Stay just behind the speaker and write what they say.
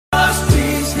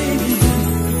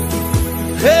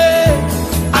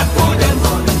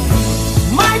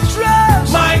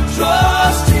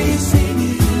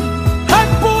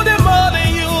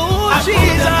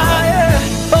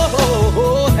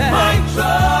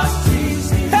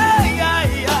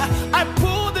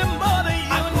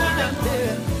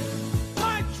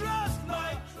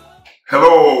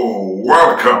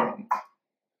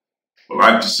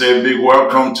like to say a big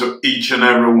welcome to each and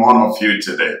every one of you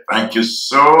today. Thank you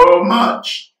so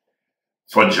much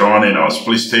for joining us.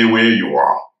 Please stay where you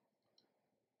are.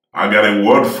 I got a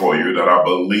word for you that I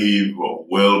believe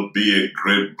will be a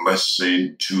great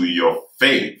blessing to your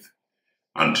faith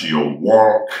and to your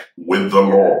walk with the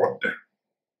Lord.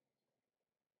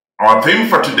 Our theme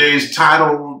for today is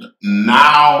titled,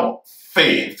 Now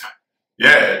Faith.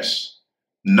 Yes,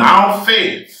 now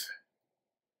faith.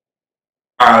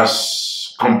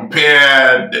 As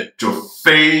compared to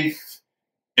faith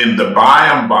in the by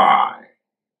and by,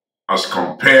 as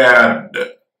compared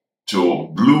to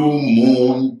blue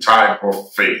moon type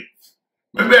of faith.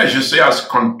 Maybe I should say as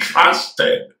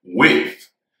contrasted with.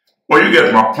 Well, you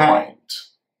get my point.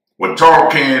 We're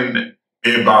talking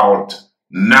about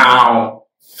now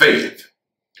faith.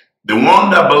 The one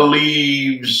that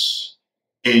believes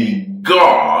in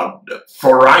God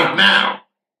for right now.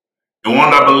 The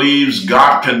one that believes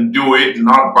God can do it,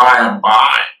 not by and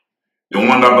by. The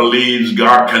one that believes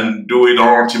God can do it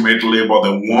ultimately, but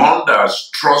the one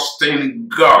that's trusting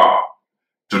God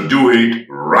to do it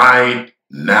right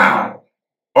now.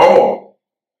 Oh,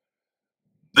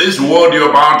 this word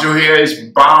you're about to hear is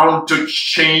bound to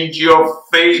change your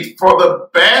faith for the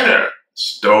better.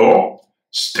 So,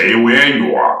 stay where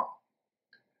you are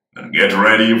and get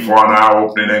ready for an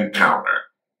eye-opening encounter.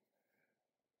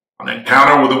 An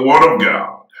encounter with the Word of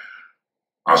God,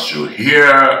 as you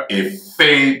hear a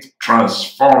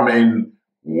faith-transforming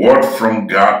word from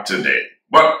God today.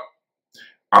 But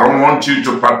I don't want you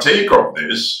to partake of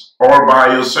this all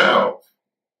by yourself.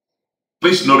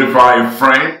 Please notify a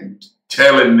friend,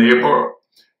 tell a neighbor,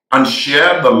 and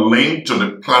share the link to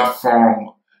the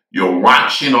platform you're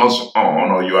watching us on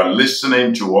or you are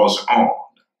listening to us on.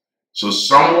 So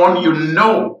someone you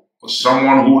know or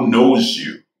someone who knows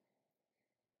you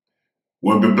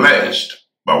will be blessed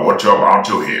by what you're about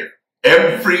to hear.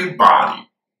 Everybody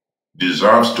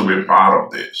deserves to be part of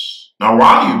this. Now,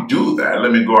 while you do that,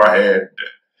 let me go ahead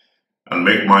and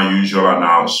make my usual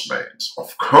announcements.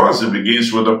 Of course, it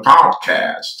begins with the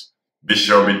podcast,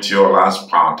 Bishop Itiola's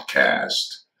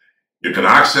podcast. You can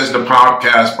access the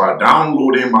podcast by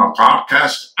downloading my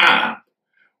podcast app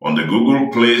on the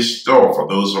Google Play Store for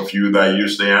those of you that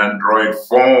use the Android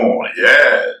phone.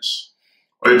 Yes.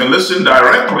 Or you can listen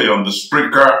directly on the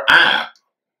Spreaker app,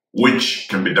 which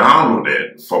can be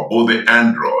downloaded for both the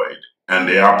Android and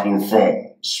the Apple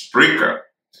phone. Spreaker,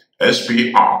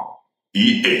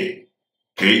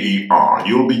 S-P-R-E-A-K-E-R.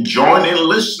 You'll be joining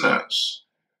listeners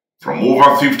from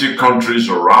over 50 countries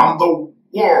around the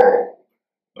world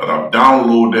that have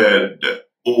downloaded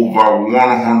over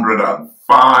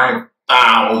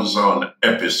 105,000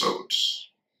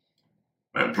 episodes.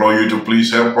 I implore you to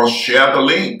please help us share the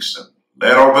links and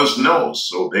let others know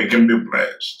so they can be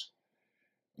blessed.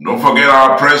 Don't forget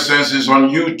our presence is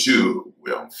on YouTube.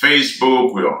 We're on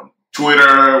Facebook. We're on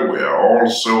Twitter. We're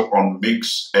also on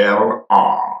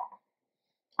MixLR.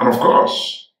 And of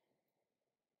course,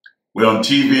 we're on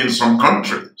TV in some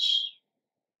countries.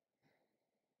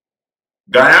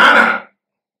 Guyana.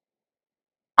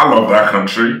 I love that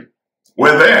country.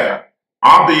 We're there.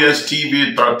 RBS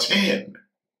TV 13.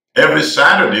 Every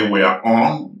Saturday we are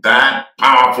on that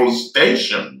powerful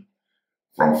station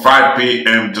from 5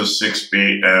 p.m. to 6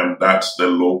 p.m. That's the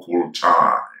local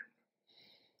time.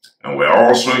 And we're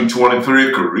also in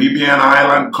 23 Caribbean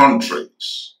island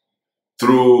countries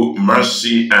through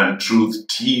Mercy and Truth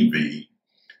TV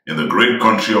in the great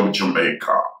country of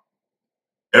Jamaica.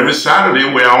 Every Saturday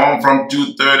we are on from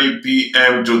 2:30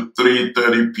 p.m. to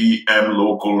 3:30 p.m.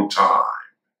 local time.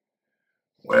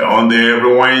 We're on there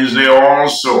every Wednesday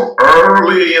also,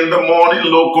 early in the morning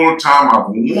local time at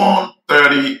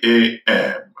 1:30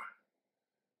 a.m.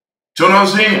 Tune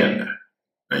us in,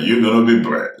 and you're going to be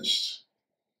blessed.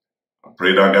 I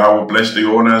pray that God will bless the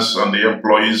owners and the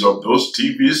employees of those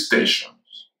TV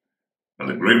stations and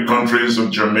the great countries of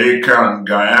Jamaica and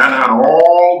Guyana and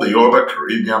all the other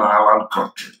Caribbean island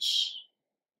countries.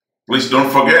 Please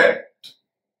don't forget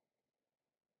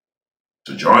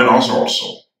to join us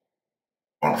also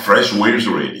on Fresh Waves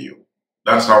Radio.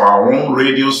 That's our own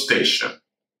radio station.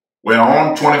 We're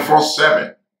on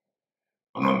 24/7.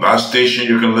 And on that station,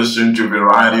 you can listen to a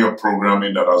variety of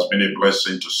programming that has been a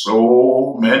blessing to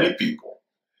so many people.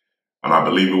 And I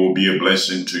believe it will be a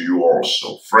blessing to you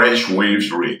also. Fresh Waves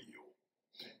Radio.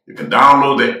 You can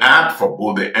download the app for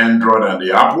both the Android and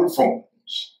the Apple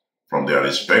phones from their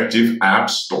respective app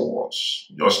stores.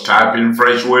 Just type in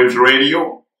Fresh Waves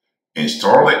Radio,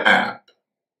 install the app,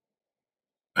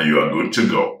 and you are good to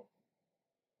go.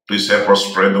 Please help us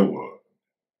spread the word.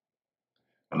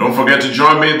 And don't forget to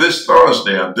join me this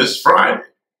Thursday and this Friday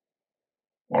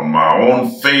on my own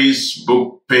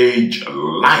Facebook page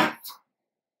live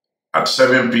at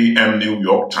 7 p.m. New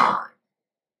York time.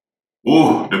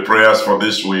 Ooh, the prayers for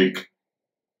this week,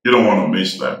 you don't want to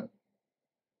miss them.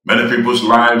 Many people's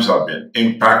lives have been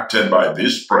impacted by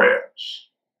these prayers.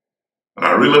 And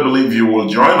I really believe you will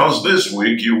join us this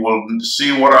week. You will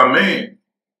see what I mean.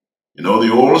 You know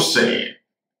the old saying,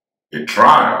 a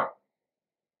trial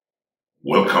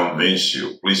will convince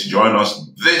you. Please join us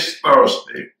this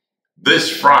Thursday,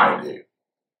 this Friday,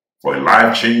 for a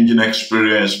life-changing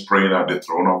experience praying at the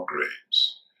throne of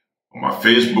grace. On my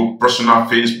Facebook, personal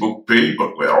Facebook page,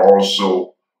 but we're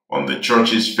also on the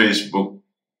church's Facebook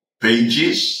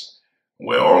pages.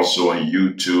 We're also on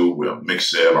YouTube. We're on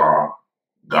MixLR.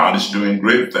 God is doing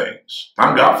great things.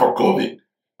 Thank God for COVID.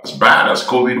 As bad as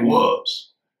COVID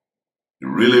was, it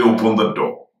really opened the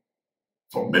door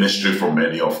for ministry for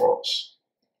many of us.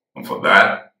 And for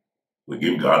that, we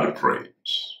give God the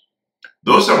praise.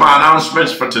 Those are my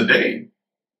announcements for today.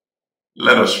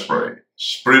 Let us pray.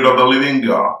 Spirit of the living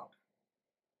God,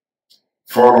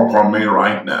 fall upon me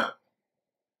right now.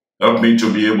 Help me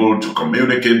to be able to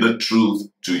communicate the truth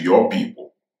to your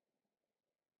people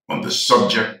on the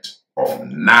subject of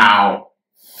now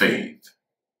faith.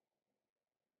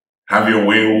 Have your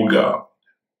way, O God.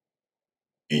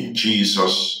 In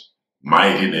Jesus'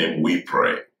 mighty name we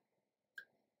pray.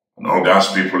 And all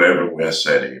God's people everywhere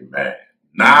said amen.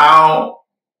 Now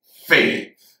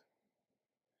faith.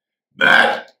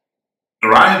 That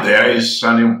right there is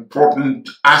an important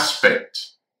aspect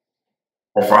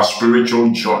of our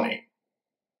spiritual journey.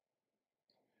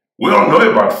 We all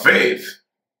know about faith,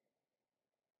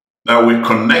 that we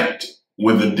connect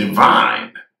with the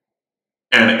divine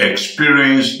and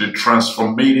experience the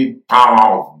transformative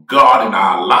power of God in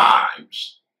our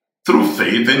lives through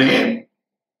faith in Him.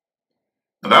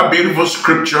 And that beautiful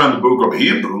scripture in the book of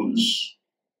Hebrews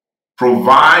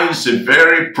provides a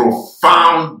very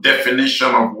profound definition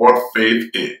of what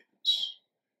faith is.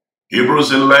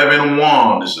 Hebrews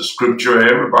 11:1 is a scripture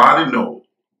everybody knows.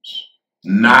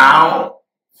 Now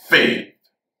faith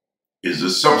is the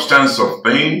substance of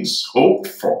things hoped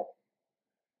for,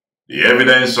 the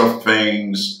evidence of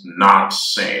things not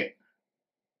seen.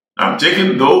 I'm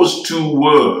taking those two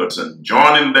words and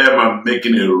joining them and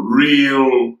making a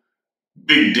real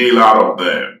big deal out of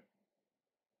them.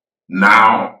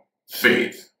 Now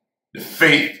faith, the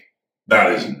faith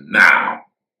that is now.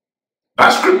 That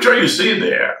scripture you see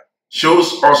there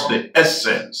shows us the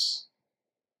essence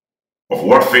of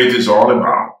what faith is all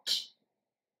about.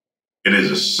 It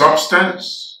is a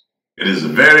substance, it is the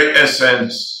very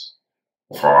essence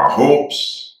of our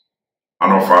hopes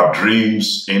and of our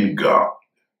dreams in God.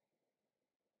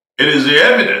 It is the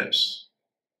evidence,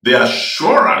 the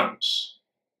assurance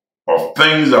of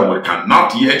things that we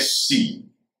cannot yet see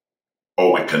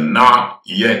or we cannot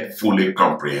yet fully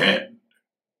comprehend.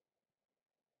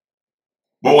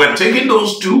 But we're taking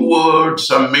those two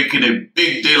words and making a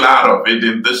big deal out of it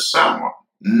in this sermon.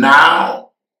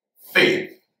 Now faith.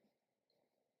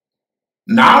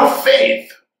 Now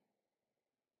faith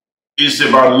is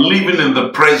about living in the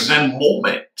present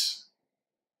moment.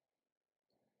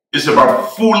 It's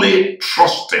about fully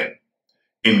trusting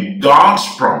in God's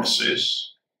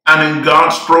promises and in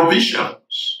God's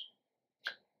provisions.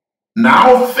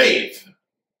 Now faith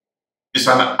is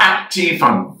an active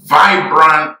and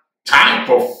vibrant type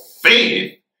of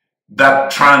faith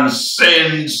that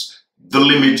transcends the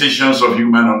limitations of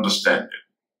human understanding.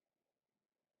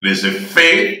 It is a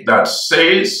faith that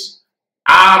says,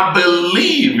 I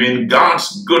believe in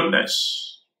God's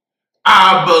goodness.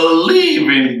 I believe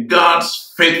in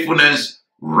God's faithfulness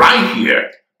right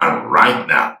here and right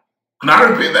now. Can I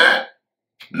repeat that?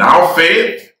 Now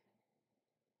faith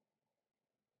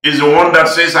is the one that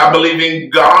says, I believe in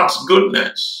God's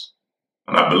goodness.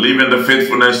 And I believe in the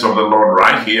faithfulness of the Lord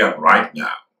right here and right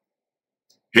now.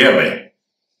 Hear me.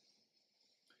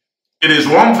 It is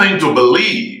one thing to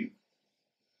believe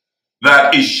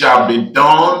that it shall be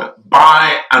done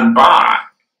by and by.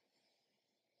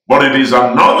 But it is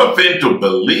another thing to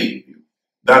believe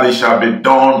that it shall be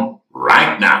done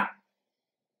right now.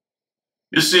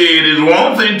 You see, it is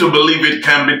one thing to believe it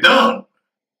can be done.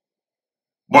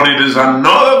 But it is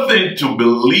another thing to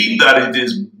believe that it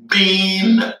is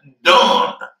being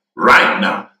done right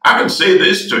now. I can say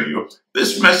this to you.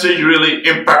 This message really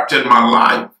impacted my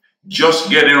life just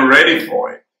getting ready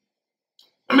for it.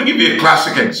 Let me give you a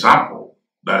classic example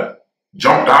that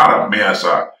jumped out at me as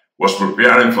I was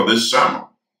preparing for this sermon.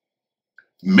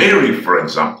 Mary, for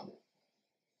example,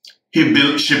 she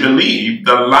believed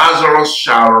that Lazarus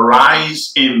shall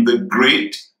rise in the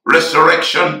great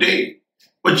resurrection day.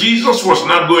 But Jesus was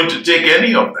not going to take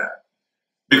any of that.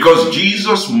 because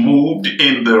Jesus moved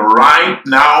in the right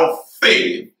now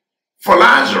faith for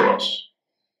Lazarus.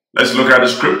 Let's look at the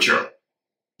scripture.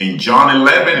 In John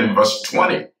 11 in verse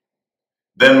 20.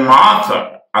 Then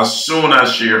Martha, as soon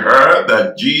as she heard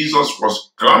that Jesus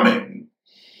was coming,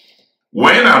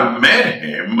 went and met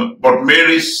him, but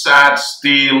Mary sat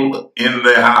still in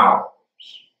the house.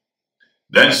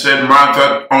 Then said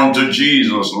Martha unto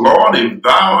Jesus, Lord, if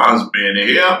thou hadst been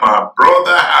here, my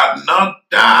brother had not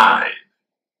died.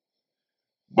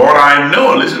 But I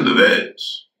know, listen to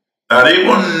this, that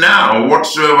even now,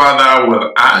 whatsoever thou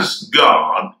wilt ask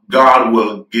God, God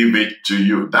will give it to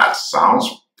you. That sounds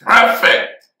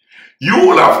perfect. You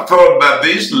would have thought that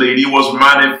this lady was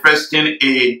manifesting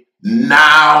a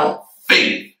now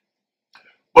faith.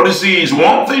 But you see, it's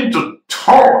one thing to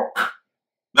talk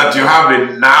that you have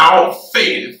a now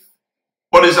faith,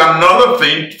 but it's another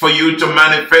thing for you to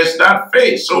manifest that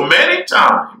faith. So many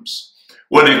times,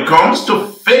 when it comes to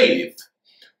faith,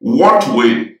 what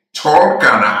we talk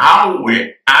and how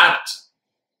we act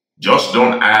just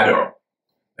don't add up.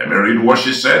 Let me read what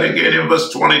she said again in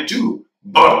verse 22.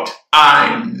 But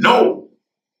I know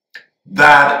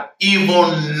that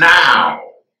even now,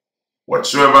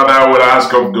 whatsoever thou wilt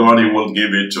ask of God, he will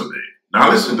give it to thee. Now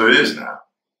listen to this now.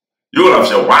 You will have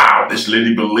said, wow, this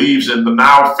lady believes in the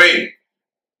now faith.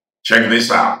 Check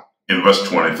this out in verse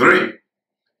 23.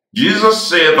 Jesus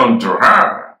saith unto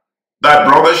her, thy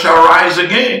brother shall rise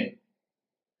again.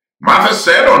 Martha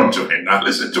said unto him, now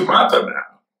listen to Martha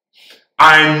now,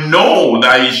 I know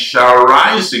that he shall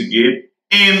rise again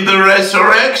in the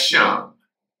resurrection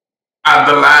at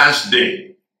the last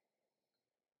day.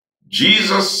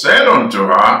 Jesus said unto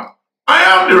her, I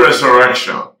am the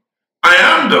resurrection, I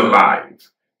am the life.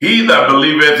 He that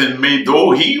believeth in me,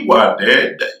 though he were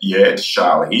dead, yet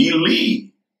shall he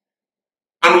live.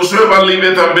 And whosoever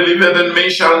liveth and believeth in me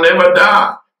shall never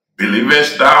die.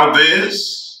 Believest thou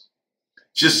this?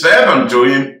 She said unto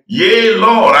him, Yea,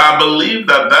 Lord, I believe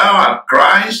that thou art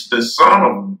Christ, the Son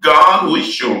of God, which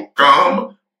shall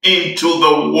come into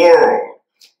the world.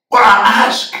 But I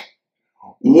ask,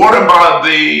 what about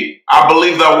I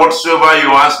believe that whatsoever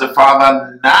you ask the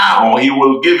Father now, he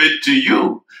will give it to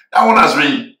you. That one has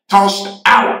been tossed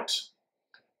out.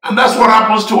 And that's what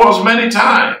happens to us many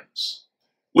times.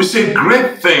 We say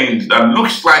great things that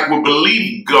looks like we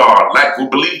believe God, like we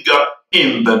believe God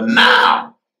in the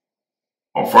now.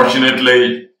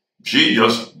 Unfortunately, she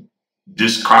just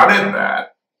discarded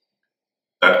that.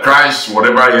 That Christ,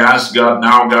 whatever he asks God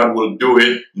now, God will do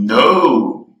it.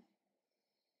 No.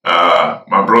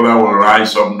 My brother will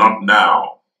rise up, not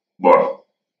now, but,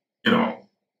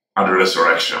 at the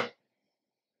resurrection.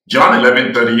 John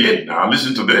 11:38 now,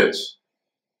 listen to this.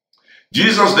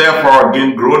 Jesus therefore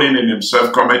again groaning in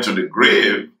himself cometh to the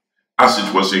grave, as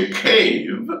it was a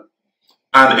cave,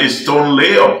 and a stone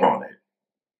lay upon it.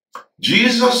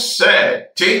 Jesus said,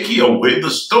 Take ye away the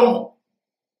stone.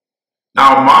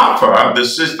 Now Martha, the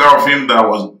sister of him that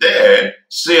was dead,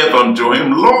 saith unto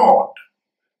him, Lord,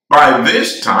 by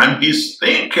this time he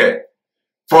stinketh,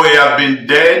 for he had been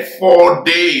dead 4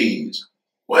 days.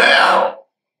 Well,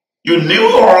 you knew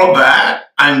all that,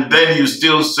 and then you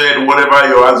still said, whatever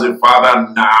you ask the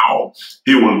Father now,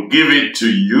 he will give it to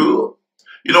you.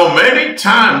 Many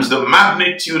times the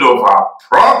magnitude of our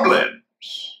problems,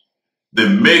 they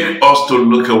make us to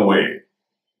look away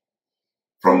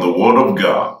from the Word of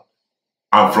God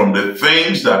and from the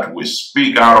things that we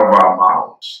speak out of our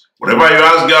mouths. Whatever you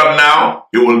ask God now,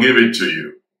 he will give it to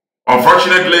you.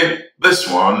 Unfortunately, this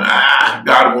one,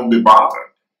 God won't be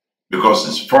bothered, because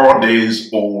it's 4 days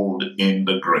old in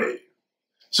the grave.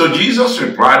 So Jesus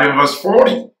replied in verse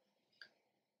 40,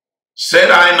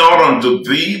 Said I not unto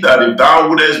thee that if thou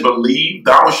wouldest believe,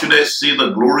 thou shouldest see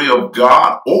the glory of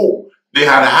God? Oh, they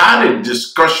had a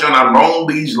discussion along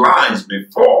these lines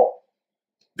before,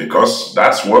 because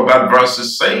that's what that verse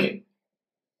is saying.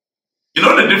 You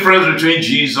know the difference between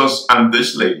Jesus and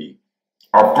this lady?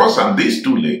 Of course, and these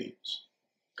two ladies.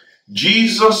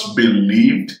 Jesus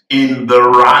believed in the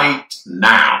right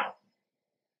now.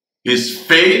 His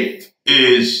faith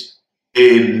is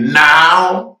a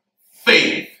now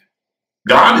faith.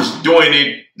 God is doing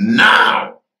it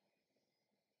now.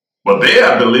 But they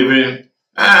are believing,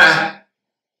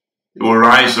 it will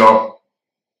rise up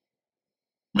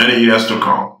many years to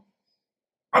come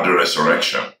at the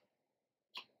resurrection.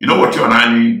 You know what you and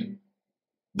I need?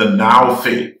 The now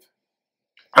faith.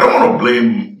 I don't want to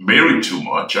blame Mary too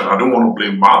much, and I don't want to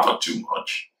blame Martha too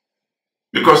much,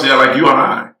 because they're like you and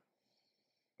I.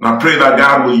 And I pray that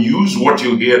God will use what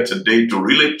you hear today to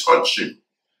really touch you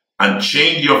and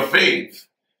change your faith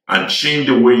and change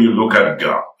the way you look at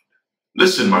God.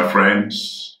 Listen, my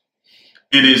friends,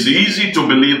 it is easy to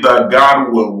believe that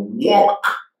God will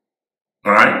walk.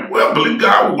 All right? Well, believe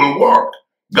God will walk.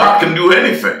 God can do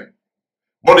anything.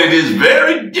 But it is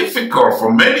very difficult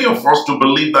for many of us to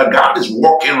believe that God is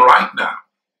walking right now.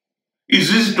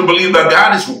 It's easy to believe that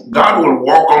God will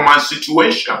walk on my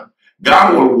situation.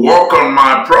 God will walk on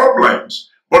my problems.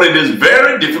 But it is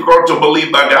very difficult to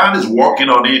believe that God is walking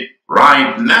on it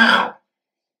right now.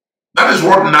 That is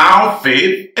what now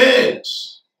faith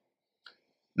is.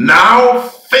 Now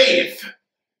faith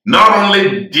not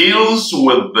only deals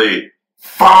with the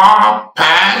far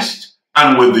past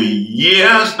and with the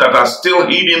years that are still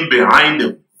hidden behind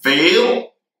the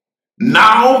veil.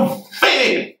 Now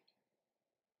faith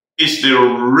is the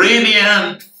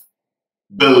radiant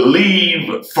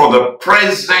belief for the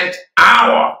present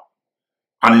hour,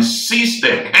 and it sees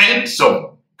the hands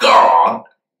of God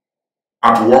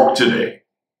at work today.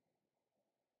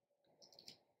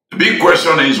 The big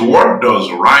question is, what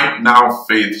does right now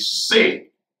faith say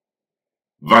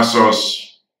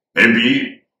versus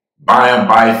maybe by and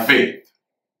by faith?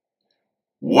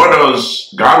 What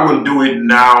does God will do it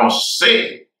now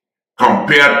say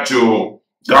compared to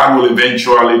God will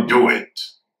eventually do it?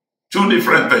 Two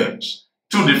different things,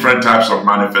 two different types of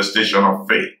manifestation of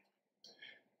faith.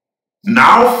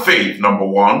 Now faith, number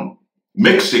one,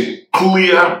 makes a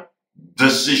clear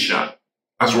decision.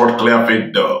 That's what clear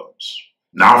faith does.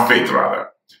 Now faith, rather.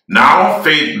 Now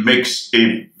faith makes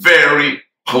a very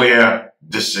clear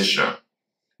decision.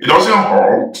 It doesn't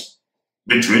halt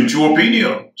between two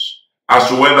opinions as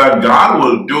to whether God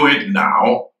will do it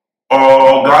now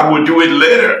or God will do it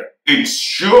later. It's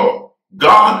sure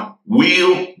God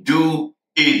will do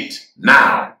it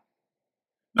now.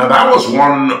 Now that was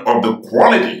one of the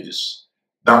qualities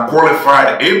that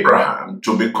qualified Abraham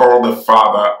to be called the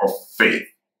father of faith.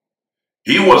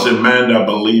 He was a man that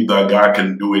believed that God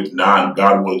can do it now and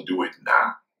God will do it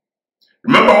now.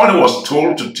 Remember when he was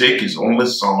told to take his only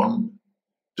son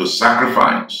to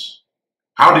sacrifice?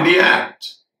 How did he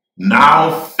act?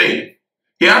 Now faith.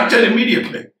 He acted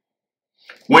immediately.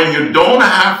 When you don't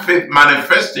have faith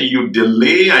manifesting, you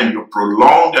delay and you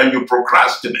prolong and you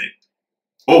procrastinate.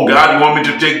 Oh God, you want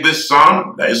me to take this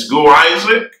son? Let's go,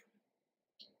 Isaac.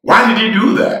 Why did he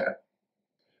do that?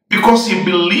 Because he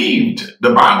believed.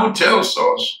 The Bible tells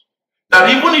us that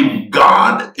even if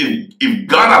God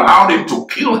allowed him to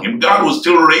kill him, God will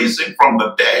still raise him from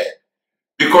the dead.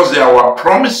 Because there were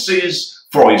promises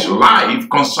for his life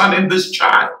concerning this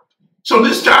child. So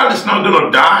this child is not going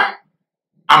to die.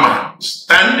 I'm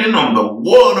standing on the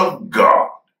word of God.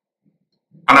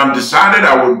 And I'm decided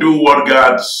I will do what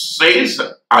God says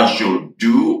I should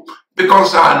do,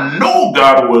 because I know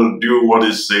God will do what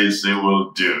he says he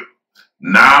will do.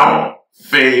 Now,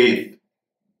 faith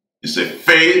is a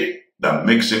faith that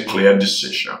makes a clear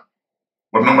decision.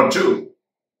 But number two,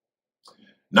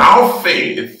 now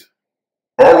faith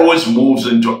always moves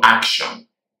into action.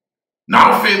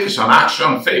 Now faith is an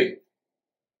action faith.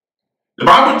 The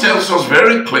Bible tells us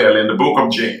very clearly in the book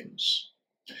of James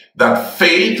that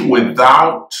faith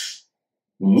without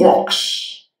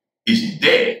works is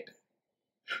dead.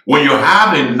 When you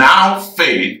have a now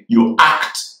faith, you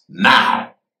act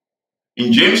now.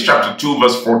 In James chapter 2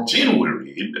 verse 14 we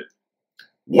read,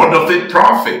 "What doth it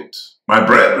profit, my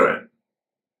brethren,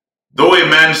 though a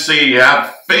man say he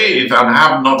hath faith and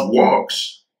have not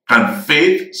works, can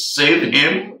faith save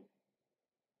him?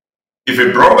 If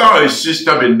a brother or a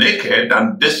sister be naked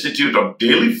and destitute of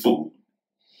daily food,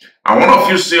 and one of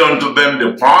you say unto them,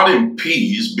 Depart in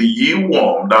peace, be ye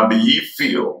warmed, and be ye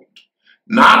filled,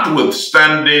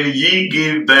 notwithstanding ye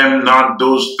give them not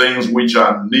those things which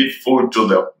are needful to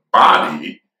the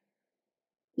body,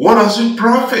 what does it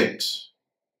profit?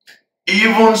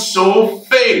 Even so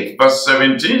faith," verse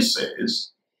 17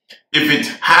 says, "if it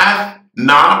hath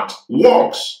not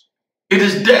works, it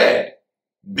is dead,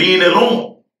 being alone.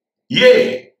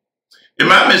 Yea, a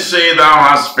man may say, Thou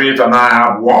hast faith and I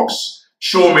have works.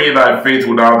 Show me thy faith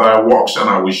without thy works, and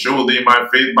I will show thee my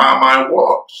faith by my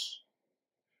works.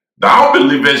 Thou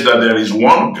believest that there is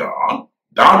one God,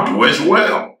 thou doest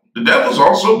well. The devils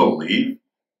also believe,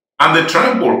 and they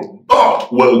tremble.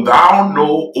 But wilt thou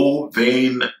know, O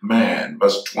vain man,"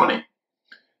 verse 20,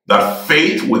 "that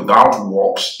faith without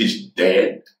works is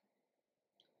dead?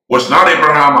 Was not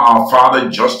Abraham our father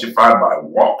justified by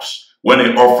works when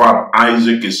he offered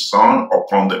Isaac his son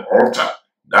upon the altar?"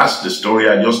 That's the story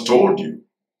I just told you.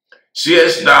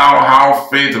 "Seest thou how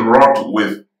faith wrought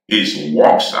with his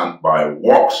works, and by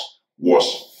works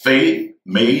was faith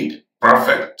made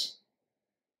perfect?"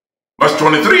 Verse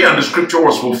 23, "And the scripture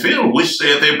was fulfilled, which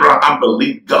saith, Abraham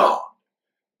believed God,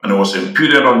 and it was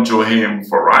imputed unto him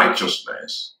for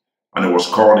righteousness, and he was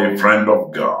called a friend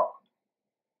of God.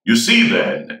 You see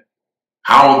then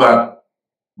how that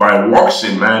by works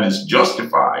a man is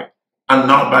justified and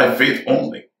not by faith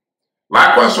only.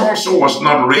 Likewise also was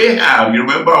not Rahab, you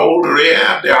remember old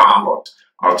Rahab the harlot,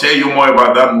 I'll tell you more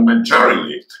about that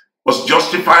momentarily, was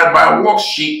justified by works.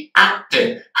 She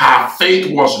acted. Her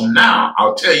faith was now.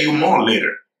 I'll tell you more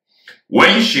later.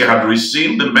 When she had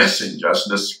received the messengers,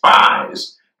 the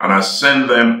spies, and had sent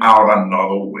them out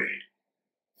another way.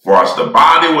 For as the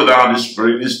body without the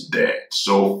spirit is dead,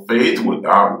 so faith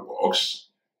without works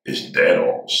is dead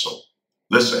also.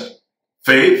 Listen,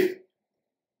 faith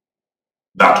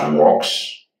that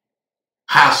works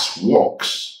has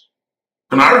works.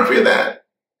 Can I repeat that?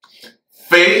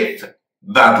 Faith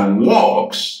that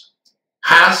works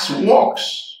has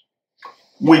works.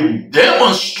 We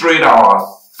demonstrate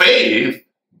our faith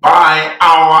by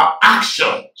our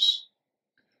actions.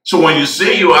 So when you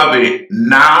say you have a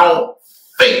now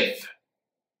faith,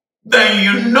 then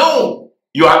you know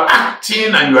you are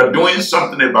acting and you are doing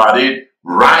something about it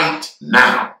right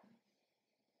now.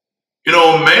 You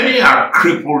know, many are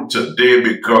crippled today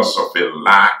because of a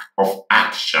lack of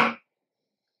action.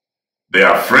 They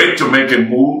are afraid to make a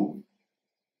move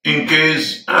in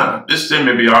case this thing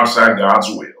may be outside God's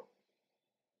will.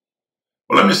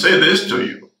 But let me say this to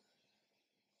you.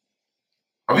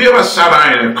 Have you ever sat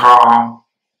down in a car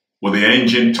with the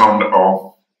engine turned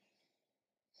off?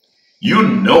 You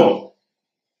know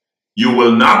you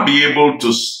will not be able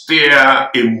to steer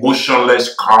a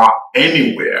motionless car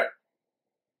anywhere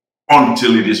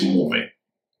until it is moving.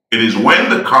 It is when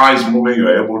the car is moving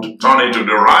you're able to turn it to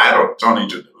the right or turn it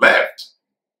to the left.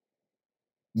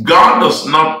 God does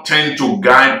not tend to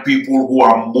guide people who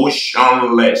are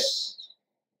motionless.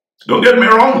 Don't get me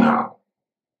wrong now.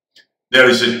 There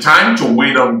is a time to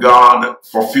wait on God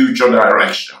for future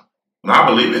direction, and I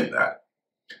believe in that.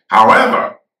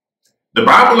 However, the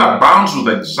Bible abounds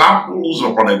with examples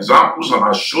upon examples, and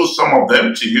I'll show some of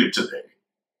them to you today,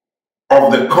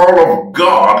 of the call of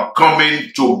God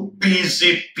coming to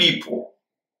busy people.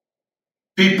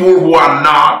 People who are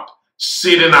not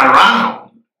sitting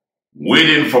around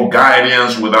waiting for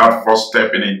guidance without first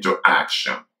stepping into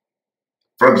action.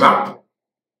 For example,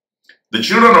 the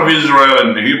children of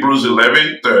Israel in Hebrews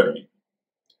 11:30,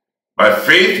 by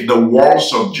faith the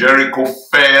walls of Jericho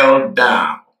fell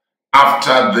down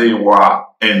after they were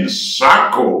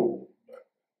encircled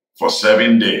for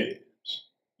 7 days.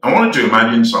 I want you to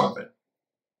imagine something.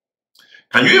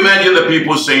 Can you imagine the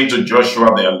people saying to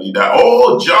Joshua, their leader,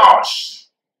 "Oh, Josh,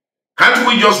 can't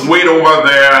we just wait over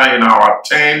there in our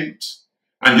tent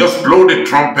and just blow the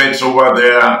trumpets over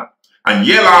there and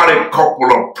yell out a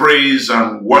couple of praise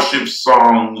and worship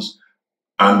songs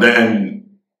and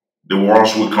then the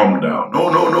walls will come down"? No,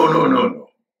 no, no, no, no, no.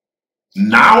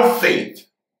 Now faith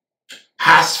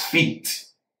has feet.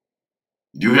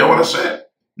 Do you hear what I said?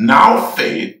 Now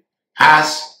faith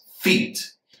has feet.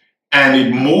 And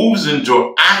it moves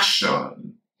into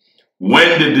action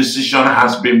when the decision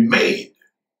has been made.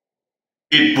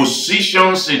 It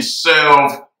positions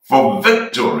itself for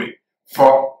victory,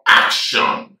 for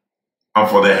action, and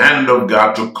for the hand of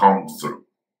God to come through.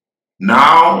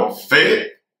 Now,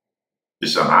 faith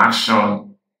is an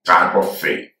action type of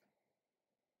faith.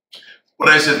 But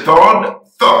there's a third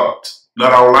thought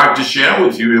that I would like to share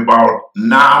with you about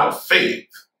now faith.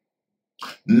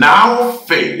 Now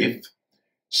faith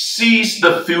sees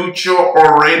the future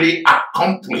already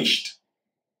accomplished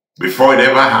before it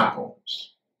ever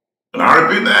happens. And I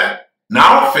repeat that.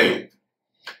 Now faith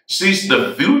sees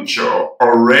the future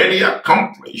already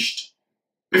accomplished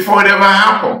before it ever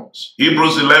happens.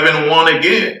 Hebrews 11:1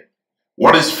 again.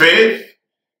 What is faith?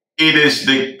 It is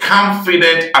the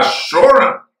confident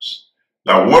assurance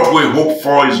that what we hope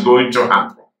for is going to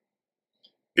happen.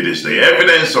 It is the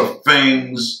evidence of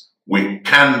things we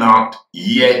cannot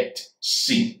yet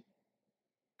see.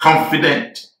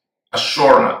 Confident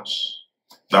assurance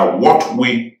that what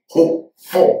we hope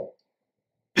for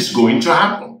is going to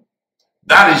happen.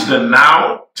 That is the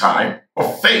now type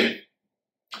of faith.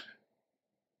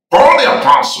 Paul the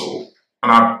Apostle,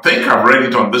 and I think I've read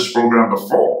it on this program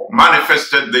before,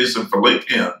 manifested this in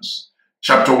Philippians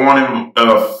chapter 1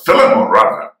 Philemon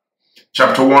rather,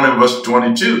 chapter 1 and verse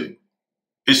 22.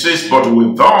 It says, "But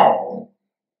withal,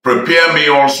 prepare me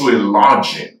also a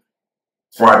lodging,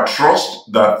 for I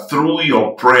trust that through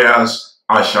your prayers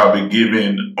I shall be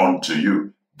given unto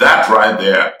you." That right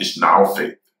there is now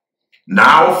faith.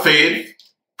 Now faith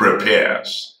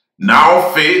prepares.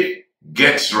 Now faith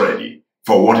gets ready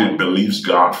for what it believes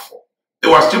God for. They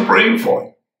were still praying for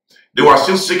him. They were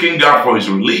still seeking God for his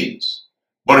release.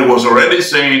 But he was already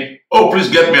saying, "Oh, please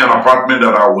get me an apartment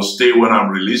that I will stay when I'm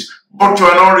released." But you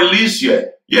are not released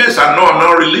yet. Yes, I know I'm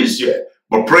not released yet.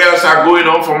 But prayers are going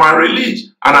on for my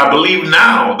release. And I believe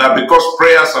now that because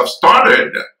prayers have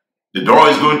started, the door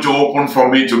is going to open for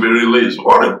me to be released.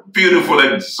 What a beautiful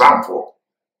example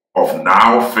of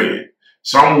now faith.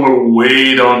 Some will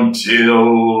wait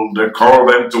until they call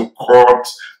them to court.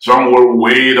 Some will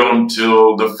wait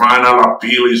until the final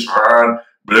appeal is heard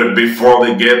before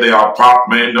they get their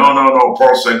apartment. No.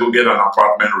 Paul said, go get an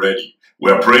apartment ready.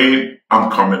 We're praying,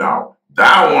 I'm coming out.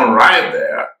 That one right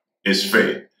there is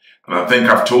faith. And I think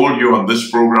I've told you on this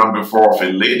program before of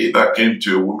a lady that came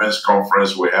to a women's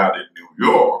conference we had in New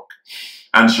York.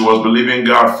 And she was believing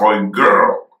God for a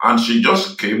girl. And she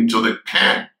just came to the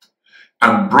camp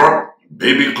and brought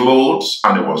baby clothes.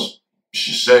 And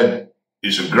she said,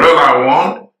 it's a girl I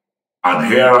want. And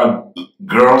here are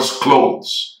girls'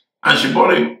 clothes. And she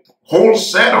bought a whole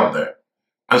set of them.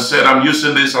 And said, I'm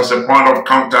using this as a point of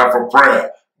contact for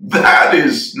prayer. That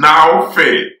is now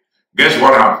faith. Guess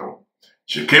what happened?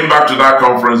 She came back to that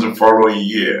conference the following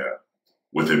year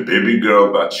with a baby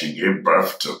girl that she gave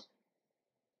birth to.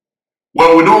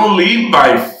 Well, we don't live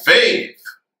by faith.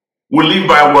 We live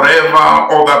by whatever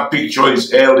other picture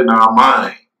is held in our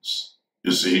minds.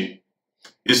 You see?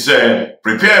 He said,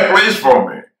 prepare a place for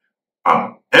me.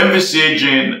 I'm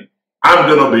envisaging I'm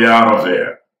going to be out of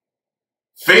here.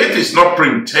 Faith is not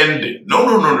pretending.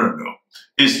 No.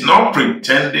 It's not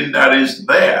pretending that it's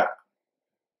there.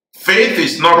 Faith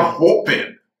is not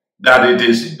hoping that it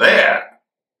is there.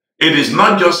 It is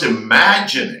not just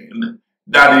imagining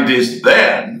that it is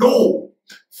there. No.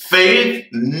 Faith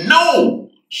knows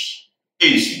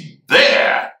it's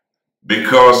there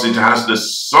because it has the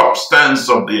substance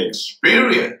of the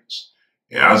experience.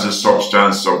 It has the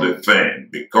substance of the thing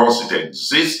because it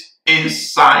exists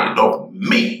inside of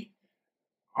me.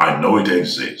 I know it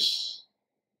exists.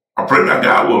 I pray that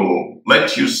God will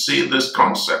let you see this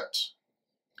concept.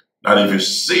 That if you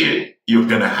see it, you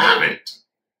can have it.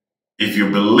 If you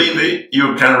believe it,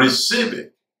 you can receive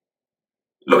it.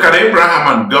 Look at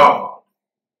Abraham and God.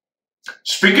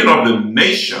 Speaking of the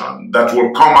nation that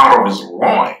will come out of his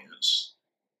loins,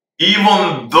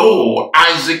 even though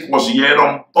Isaac was yet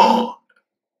unborn.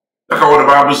 Look at what the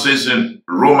Bible says in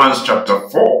Romans chapter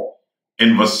 4,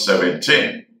 in verse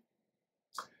 17.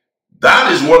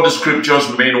 That is what the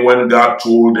scriptures mean when God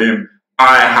told him,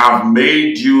 I have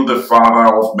made you the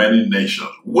father of many nations.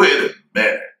 Wait a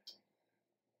minute.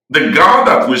 The God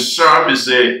that we serve is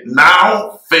a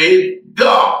now faith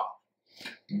God.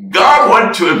 God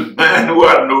went to a man who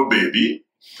had no baby.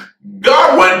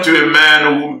 God went to a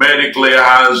man who medically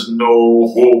has no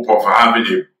hope of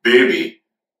having a baby.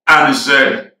 And he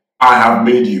said, I have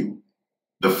made you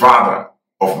the father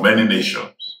of many nations.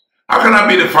 How can I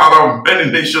be the father of many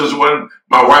nations when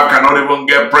my wife cannot even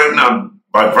get pregnant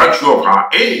by virtue of her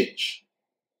age?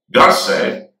 God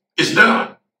said, it's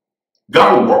done.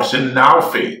 God walks in now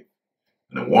faith.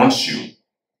 And he wants you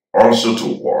also to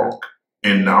walk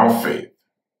in now faith.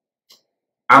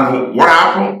 And what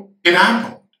happened? It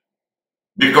happened.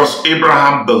 Because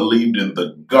Abraham believed in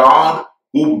the God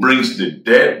who brings the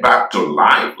dead back to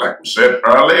life, like we said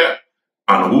earlier,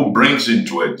 and who brings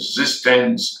into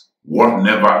existence what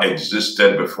never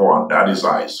existed before, and that is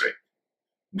Isaac.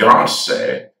 God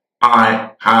said,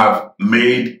 I have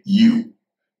made you.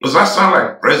 Does that sound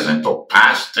like present or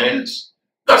past tense?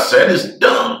 God said it's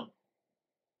done.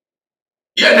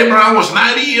 Yet Abraham was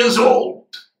 90 years old.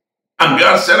 And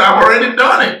God said, I've already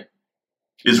done it.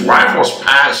 His wife was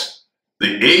past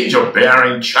the age of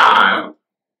bearing child.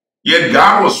 Yet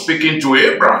God was speaking to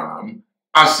Abraham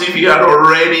as if he had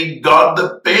already got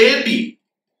the baby.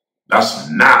 That's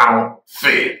now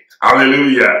faith.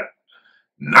 Hallelujah.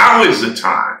 Now is the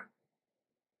time.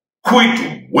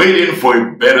 Quit waiting for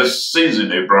a better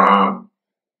season, Abraham.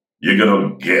 You're going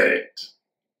to get it.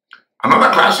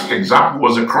 Another classic example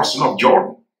was the crossing of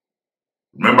Jordan.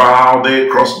 Remember how they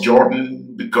crossed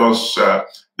Jordan because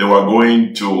they were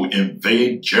going to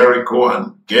invade Jericho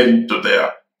and get into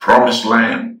their promised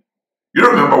land? You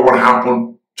remember what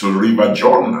happened to the River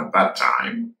Jordan at that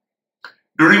time?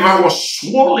 The river was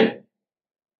swollen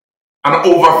and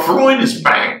overflowing its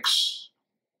banks.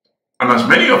 And as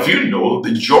many of you know,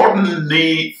 the Jordan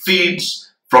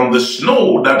feeds from the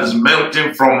snow that is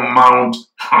melting from Mount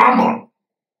Hermon.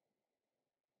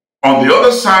 On the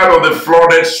other side of the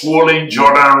flooded, swollen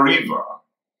Jordan River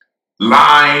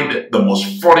lied the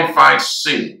most fortified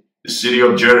city, the city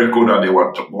of Jericho that they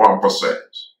were to go and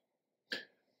possess.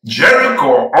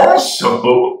 Jericho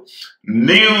also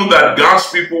knew that God's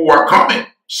people were coming.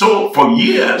 So for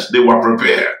years, they were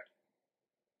prepared.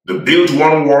 They built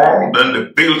one wall, then they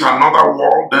built another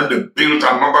wall, then they built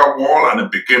another wall, and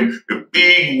it became a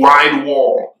big, wide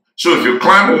wall. So if you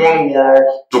climb one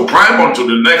wall, to climb onto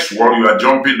the next wall, you are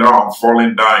jumping down,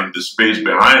 falling down in the space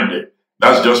behind it.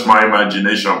 That's just my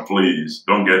imagination, please.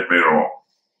 Don't get me wrong.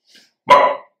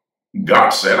 But God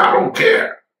said, I don't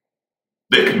care.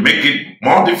 They can make it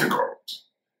more difficult.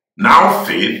 Now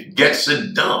faith gets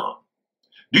it done.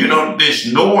 Do you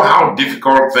know how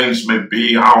difficult things may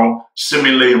be, how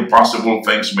seemingly impossible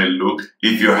things may look?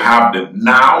 If you have the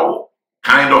now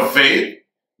kind of faith,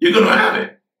 you're going to have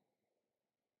it.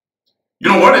 You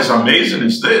know what is amazing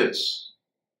is this.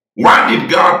 Why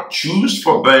did God choose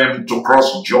for them to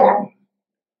cross Jordan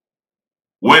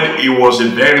when it was a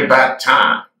very bad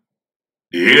time?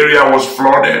 The area was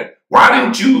flooded. Why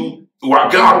don't you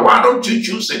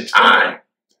choose a time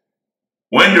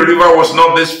when the river was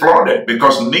not this flooded?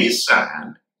 Because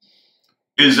Nisan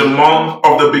is a month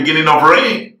of the beginning of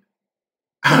rain.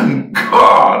 And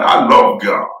God, I love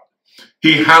God.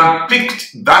 He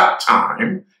handpicked that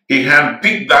time. He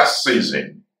handpicked that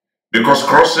season because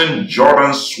crossing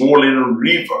Jordan's swollen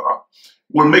river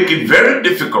will make it very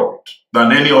difficult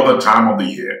than any other time of the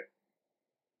year.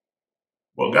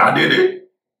 But God did it.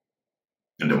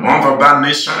 In the month of that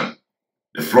Nisan,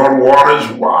 the flood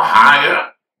waters were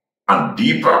higher and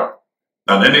deeper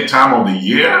than any time of the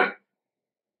year.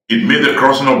 It made the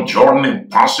crossing of Jordan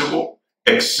impossible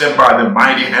except by the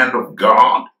mighty hand of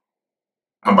God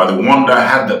and by the one that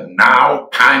had the now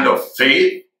kind of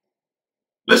faith.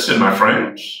 Listen, my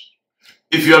friends,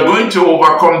 if you are going to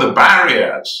overcome the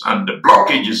barriers and the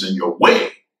blockages in your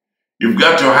way, you've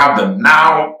got to have the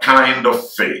now kind of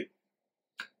faith.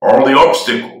 All the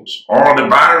obstacles, all the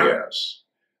barriers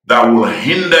that will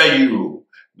hinder you,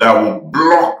 that will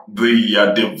block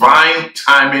the divine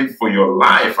timing for your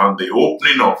life and the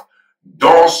opening of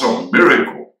doors of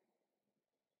miracle.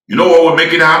 You know what will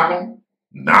make it happen?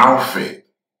 Now faith.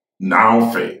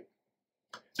 Now faith.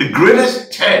 The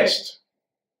greatest test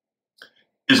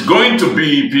is going to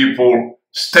be people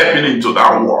stepping into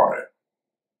that water.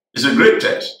 It's a great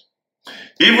test.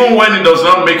 Even when it does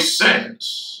not make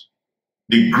sense,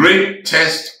 the great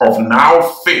test of now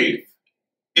faith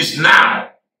is now.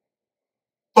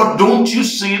 But don't you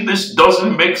see this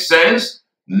doesn't make sense?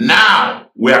 Now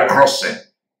we are crossing.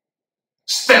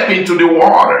 Step into the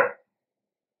water.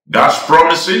 God's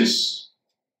promises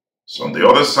is on the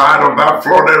other side of that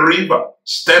flooded river.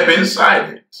 Step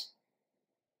inside it.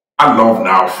 I love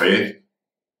now faith.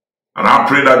 And I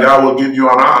pray that God will give you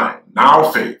an eye. Now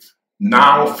faith.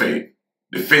 Now faith.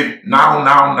 The faith now.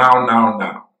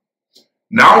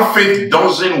 Now faith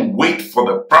doesn't wait for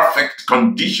the perfect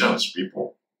conditions,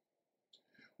 people.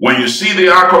 When you see the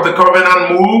Ark of the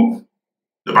Covenant move,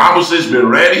 the Bible says be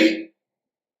ready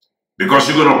because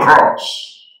you're going to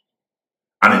cross.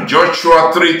 And in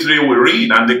Joshua 3:3 we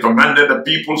read, and they commanded the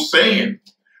people saying,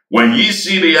 when ye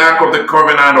see the Ark of the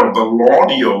Covenant of the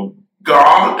Lord your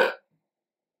God,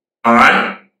 all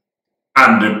right,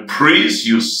 and the priests,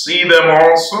 you see them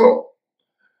also,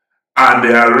 and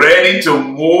they are ready to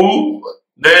move,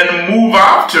 then move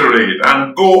after it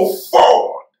and go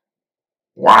forward.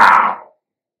 Wow.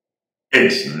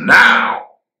 It's now.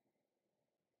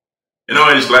 You know,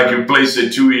 it's like you place a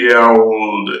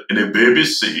 2-year-old in a baby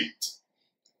seat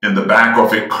in the back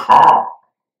of a car.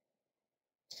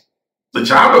 The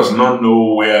child does not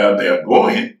know where they are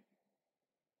going.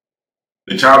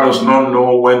 The child does not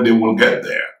know when they will get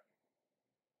there.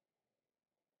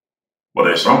 But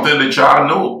there's something the child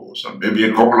knows, and maybe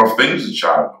a couple of things the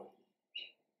child knows.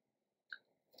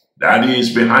 Daddy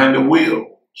is behind the wheels.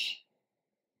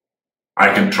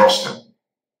 I can trust him.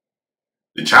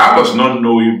 The child does not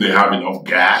know if they have enough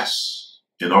gas,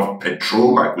 enough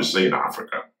petrol, like we say in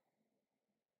Africa.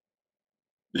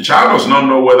 The child does not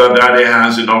know whether daddy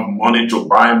has enough money to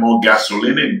buy more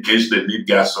gasoline in case they need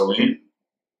gasoline.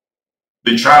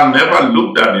 The child never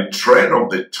looked at the tread of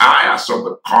the tires of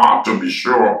the car to be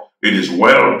sure it is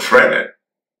well treaded.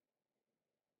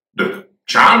 The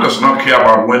child does not care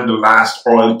about when the last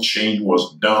oil change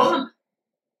was done.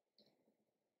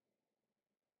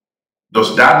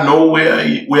 Does dad know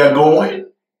where we are going?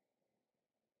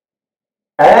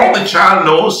 All the child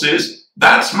knows is,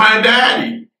 that's my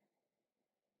daddy.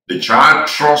 The child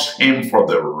trusts him for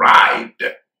the ride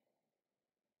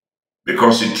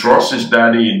because he trusts his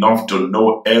daddy enough to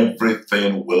know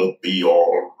everything will be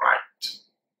all right.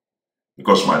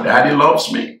 Because my daddy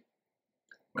loves me.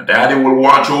 My daddy will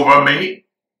watch over me.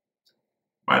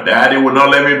 My daddy will not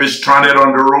let me be stranded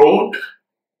on the road.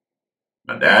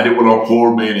 My daddy will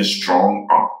uphold me in his strong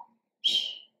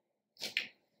arms.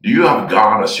 Do you have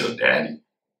God as your daddy?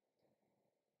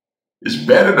 It's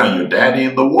better than your daddy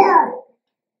in the world.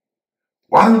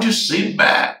 Why don't you sit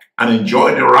back and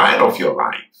enjoy the ride of your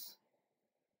life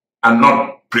and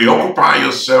not preoccupy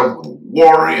yourself with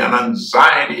worry and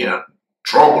anxiety and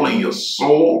trouble in your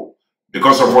soul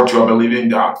because of what you are believing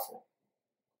God for.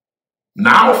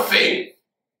 Now faith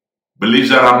believes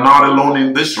that I'm not alone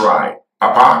in this ride.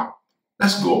 Papa,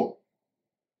 let's go.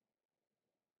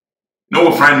 You know,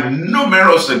 we find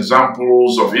numerous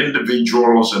examples of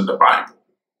individuals in the Bible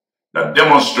that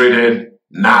demonstrated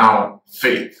now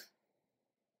faith.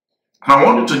 And I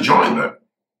want you to join them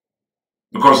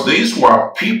because these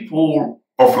were people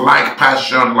of like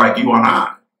passion like you and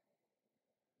I.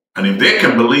 And if they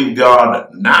can believe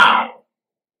God now,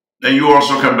 then you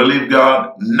also can believe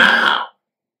God now.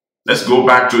 Let's go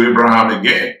back to Abraham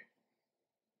again.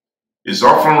 He's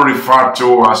often referred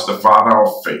to as the father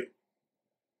of faith.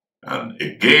 And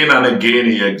again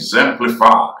he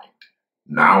exemplified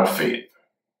now faith.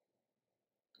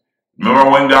 Remember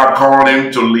when God called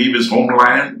him to leave his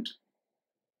homeland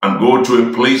and go to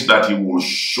a place that he will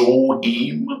show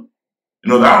him? You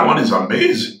know, that one is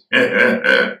amazing.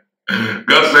 God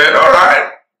said, all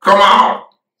right, come out.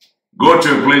 Go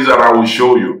to a place that I will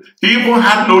show you. He even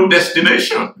had no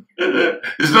destination.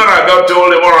 It's not like God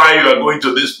told him, all right, you are going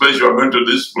to this place, you are going to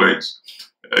this place.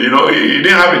 You know, he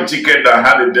didn't have a ticket that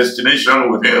had a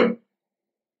destination with him.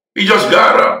 He just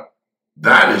got up.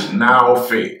 That is now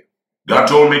faith. God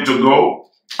told me to go,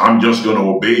 I'm just going to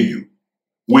obey you.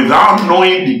 Without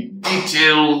knowing the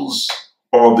details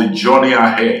of the journey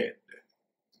ahead.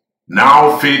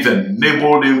 Now faith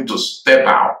enabled him to step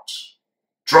out,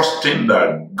 trusting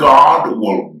that God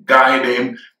will guide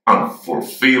him and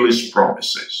fulfill his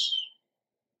promises.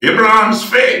 Abraham's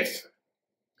faith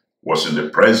was in the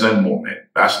present moment.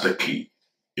 That's the key.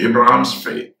 Abraham's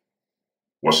faith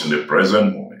was in the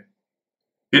present moment.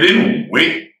 He didn't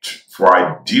wait for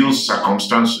ideal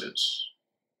circumstances.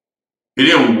 He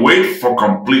didn't wait for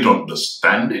complete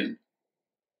understanding.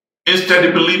 Instead,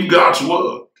 he believed God's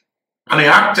word and he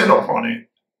acted upon it.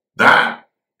 That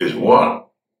is what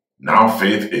now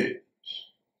faith is.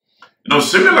 You know,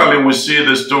 similarly, we see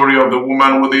the story of the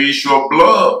woman with the issue of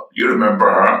blood. You remember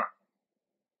her.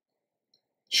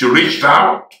 She reached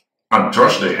out and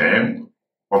touched the hem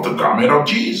of the garment of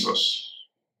Jesus.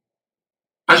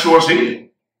 And she was healed.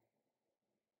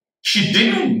 She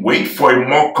didn't wait for a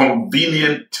more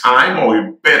convenient time or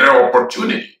a better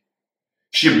opportunity.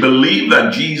 She believed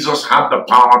that Jesus had the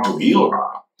power to heal her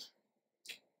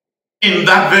in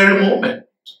that very moment.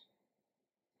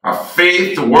 Her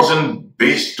faith wasn't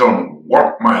based on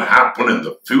what might happen in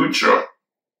the future,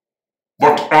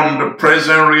 but on the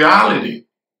present reality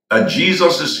that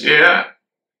Jesus is here,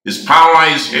 his power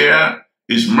is here,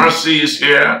 his mercy is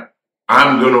here.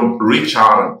 I'm going to reach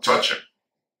out and touch him.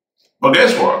 But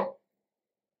guess what?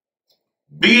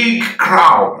 Big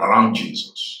crowd around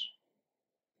Jesus.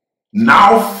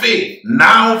 Now faith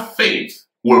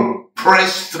will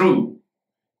press through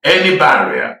any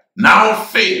barrier. Now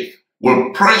faith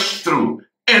will press through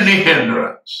any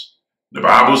hindrance. The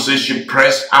Bible says she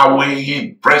pressed her way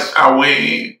in, pressed her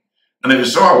way in. And if you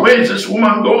saw, where is this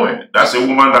woman going? That's a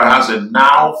woman that has a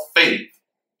now faith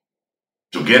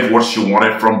to get what she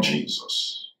wanted from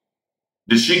Jesus.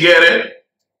 Did she get it?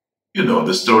 You know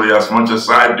the story as much as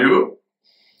I do.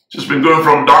 She's been going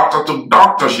from doctor to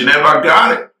doctor. She never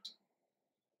got it.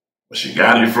 But she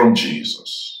got it from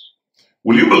Jesus.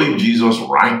 Will you believe Jesus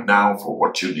right now for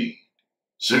what you need?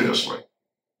 Seriously.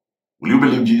 Will you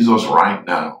believe Jesus right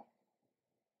now?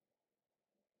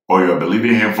 Or you're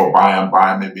believing him for by and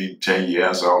by, maybe in 10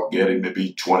 years I'll get it,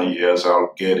 maybe 20 years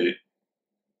I'll get it.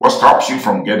 What stops you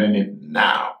from getting it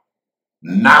now?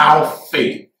 Now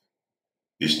faith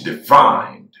is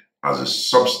defined as a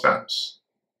substance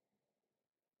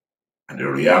and a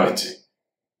reality.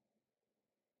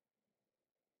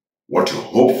 What you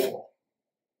hope for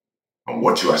and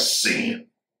what you are seeing.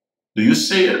 Do you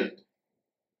see it?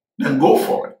 Then go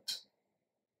for it.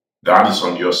 God is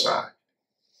on your side.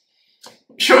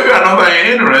 I'll show you another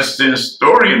interesting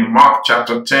story in Mark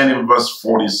chapter 10 and verse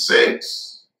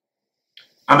 46.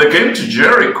 And they came to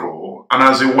Jericho, and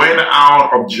as he went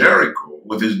out of Jericho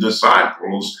with his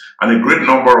disciples and a great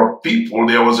number of people,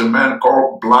 there was a man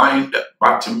called blind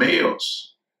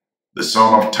Bartimaeus, the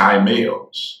son of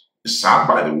Timaeus. He sat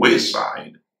by the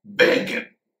wayside begging.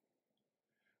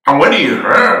 And when he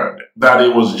heard that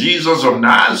it was Jesus of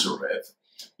Nazareth,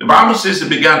 the Bible says he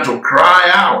began to cry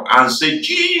out and say,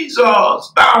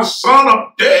 Jesus, thou son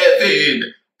of David,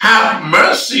 have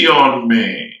mercy on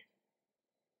me.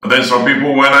 And then some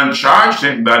people went and charged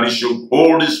him that he should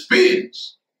hold his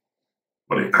peace.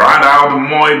 But he cried out the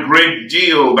more a great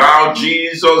deal, thou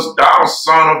Jesus, thou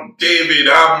son of David,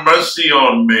 have mercy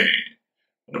on me.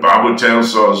 And the Bible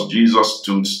tells us Jesus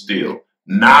stood still.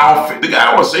 Now faith. The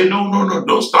guy was saying, no, no, no,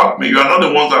 don't stop me. You are not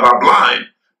the ones that are blind.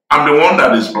 I'm the one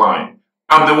that is blind.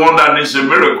 I'm the one that needs a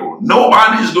miracle.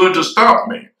 Nobody is going to stop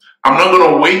me. I'm not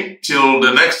going to wait till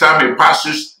the next time it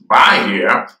passes by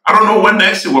here. I don't know when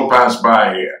next it will pass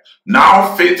by here.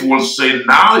 Now faith will say,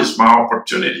 now is my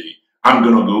opportunity. I'm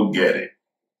going to go get it.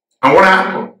 And what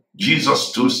happened? Jesus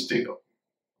stood still.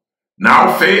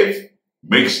 Now faith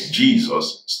makes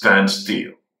Jesus stand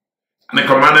still. And they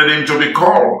commanded him to be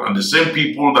called. And the same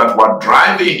people that were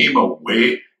driving him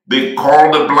away, they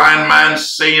called the blind man,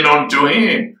 saying unto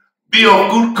him, be of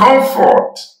good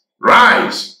comfort.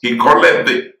 Rise. He called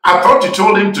the... I thought you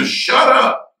told him to shut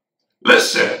up.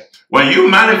 Listen, when you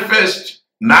manifest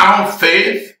now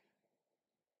faith,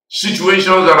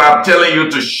 situations that are telling you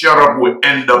to shut up will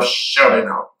end up shutting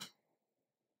up.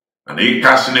 And he,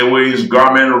 casting away his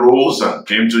garment, rose and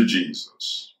came to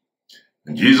Jesus.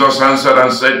 And Jesus answered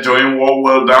and said to him, what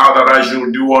wilt thou that I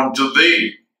should do unto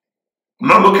thee? I'm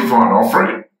not looking for an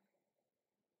offering.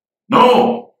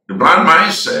 No. The blind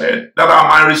man said, that I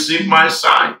might receive my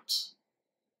sight.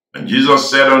 And Jesus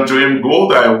said unto him, go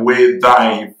thy way,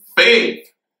 thy faith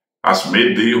has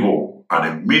made thee whole.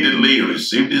 And immediately he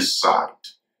received his sight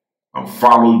and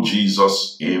followed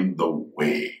Jesus in the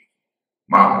way.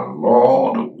 My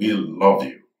Lord, we love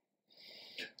you.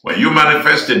 When you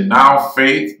manifest a now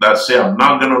faith that say, I'm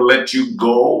not going to let you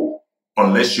go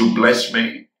unless you bless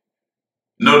me.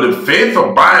 No, the faith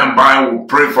of by and by will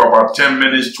pray for about 10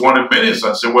 minutes, 20 minutes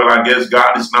and say, well, I guess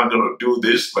God is not going to do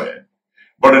this thing.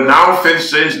 But the now faith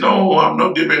says, no, I'm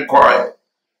not giving quiet.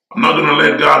 I'm not going to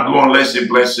let God go unless he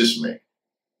blesses me.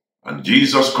 And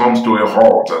Jesus comes to a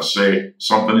halt and say,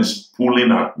 something is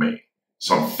pulling at me.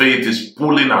 Some faith is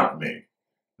pulling at me.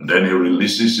 And then he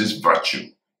releases his virtue,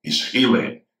 his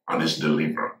healing, and his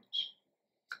deliverance.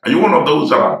 Are you one of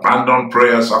those that abandon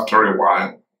prayers after a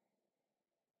while?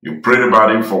 You prayed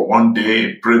about it for one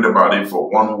day, prayed about it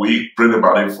for 1 week, prayed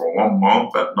about it for 1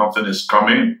 month, and nothing is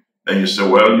coming. Then you say,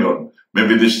 well,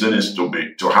 maybe this thing is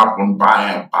to happen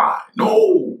by and by.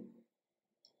 No.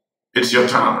 It's your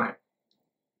time.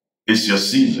 It's your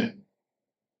season.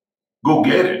 Go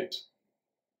get it.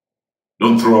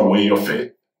 Don't throw away your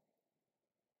faith.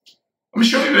 Let me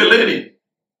show you a lady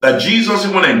that Jesus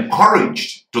even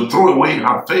encouraged to throw away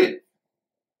her faith.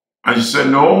 And she said,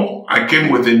 no, I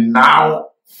came with a now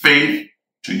faith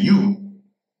to you.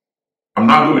 I'm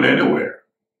not going anywhere.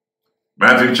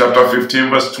 Matthew chapter 15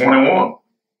 verse 21.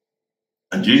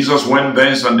 And Jesus went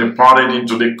thence and departed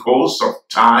into the coast of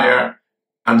Tyre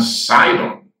and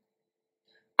Sidon.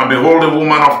 And behold, a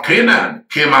woman of Canaan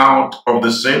came out of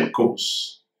the same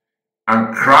coast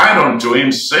and cried unto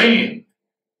him, saying,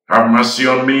 have mercy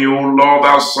on me, O Lord,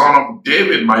 thou son of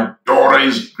David. My daughter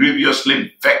is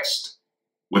grievously vexed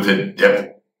with a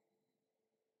devil.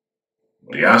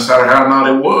 But he answered her not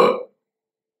a word.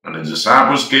 And the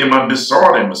disciples came and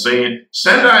besought him, saying,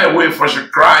 send her away, for she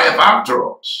crieth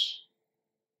after us.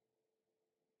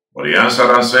 But he answered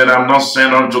and said, I am not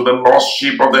sent unto the lost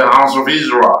sheep of the house of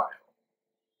Israel.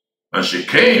 And she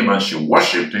came and she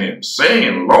worshipped him,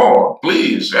 saying, Lord,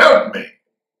 please help me.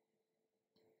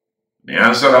 And he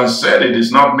answered and said, it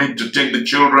is not meet to take the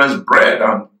children's bread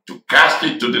and to cast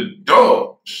it to the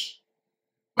dogs.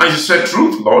 And she said,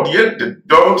 truth, Lord, yet the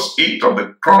dogs eat of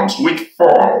the crumbs which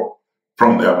fall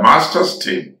from their master's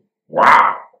table.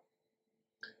 Wow.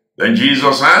 Then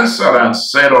Jesus answered and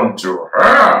said unto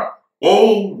her,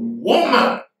 O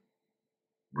woman,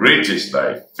 great is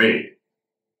thy faith.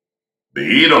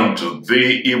 Be it unto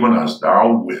thee even as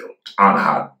thou wilt. And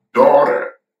her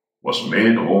daughter was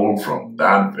made whole from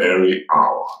that very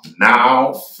hour.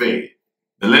 Now faith.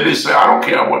 The lady said, I don't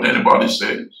care what anybody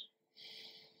says.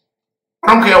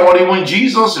 I don't care what even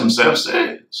Jesus himself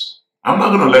says. I'm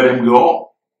not going to let him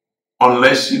go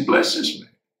unless he blesses me.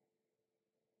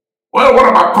 Well, what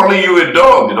about calling you a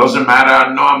dog? It doesn't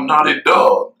matter. No, I'm not a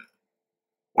dog.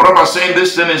 What about saying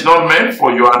this thing is not meant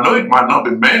for you? I know it might not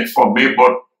be meant for me,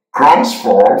 but crumbs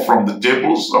fall from the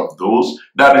tables of those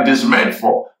that it is meant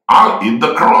for. I'll eat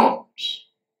the crumbs.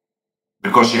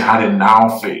 Because she had a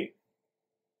now faith.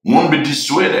 Won't be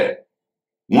dissuaded.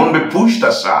 Won't be pushed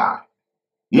aside.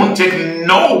 Won't take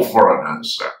no for an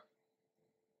answer.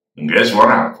 And guess what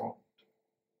happened?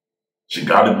 She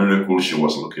got the miracle she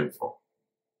was looking for.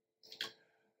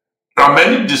 There are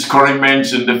many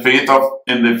discouragements in the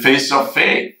face of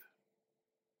faith.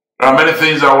 There are many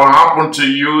things that will happen to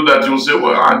you that you'll say,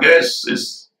 well, I guess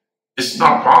it's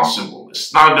not possible.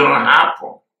 It's not going to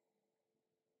happen.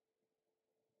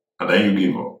 And then you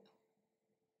give up.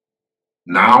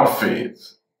 Now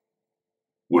faith.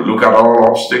 We look at all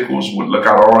obstacles, we look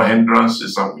at all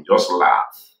hindrances, and we just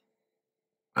laugh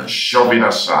and shove it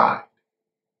aside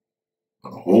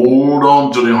and hold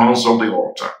on to the horns of the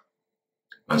altar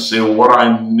and say, what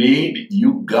I need,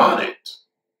 you got it.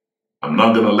 I'm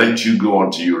not going to let you go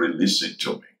until you release it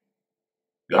to me.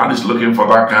 God is looking for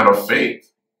that kind of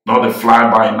faith, not the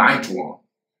fly-by-night one,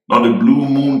 not the blue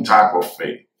moon type of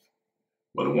faith,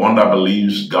 but the one that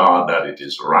believes God that it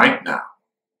is right now.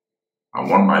 I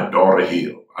want my daughter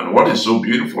healed. And what is so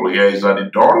beautiful here is that the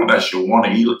daughter that she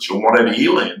wanted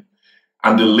healing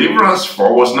and deliverance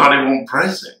for was not even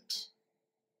present.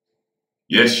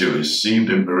 Yet she received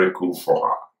a miracle for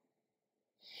her.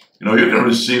 You know, you can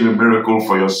receive a miracle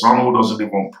for your son who doesn't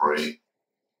even pray,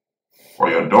 for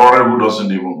your daughter who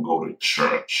doesn't even go to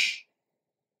church.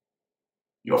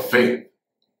 Your faith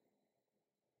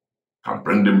can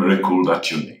bring the miracle that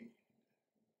you need.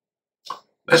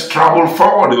 Let's travel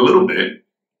forward a little bit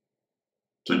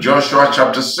to Joshua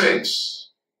chapter 6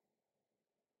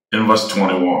 in verse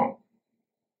 21.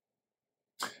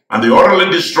 And they utterly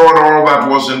destroyed all that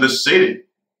was in the city.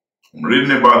 I'm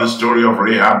reading about the story of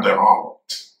Rahab the harlot.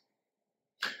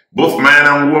 Both man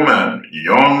and woman,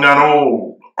 young and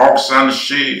old, ox and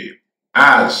sheep,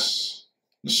 ass,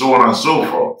 and so on and so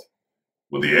forth,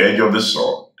 with the edge of the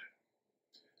sword.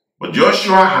 But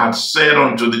Joshua had said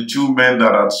unto the two men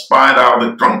that had spied out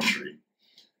the country,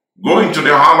 go into the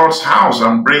harlot's house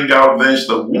and bring out thence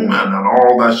the woman and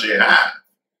all that she had,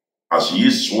 as ye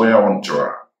swear unto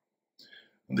her.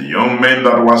 And the young men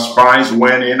that were spies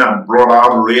went in and brought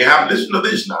out Rahab. Listen to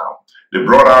this now. They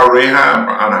brought out Rahab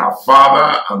and her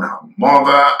father and her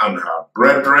mother and her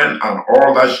brethren and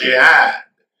all that she had.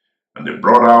 And they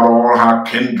brought out all her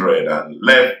kindred and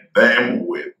left them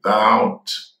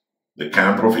without the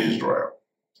camp of Israel.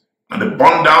 And they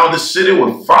burned down the city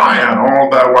with fire and all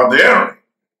that were there.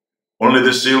 Only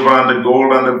the silver and the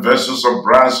gold and the vessels of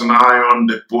brass and iron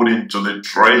they put into the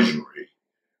treasury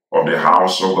of the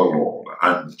house of the Lord.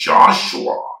 And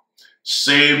Joshua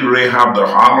saved Rahab the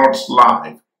harlot's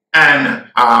life and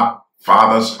her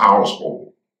father's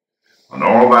household, and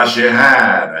all that she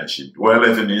had, and she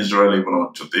dwelleth in Israel even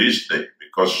unto this day,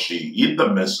 because she hid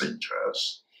the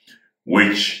messengers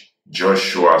which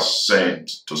Joshua sent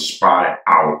to spy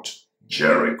out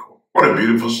Jericho. What a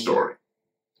beautiful story.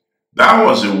 That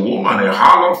was a woman, a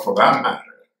harlot for that matter,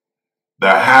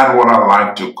 that had what I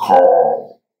like to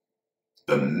call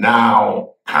the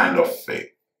now kind of faith.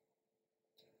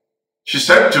 She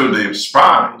said to the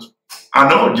spies, I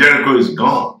know Jericho is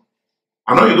gone.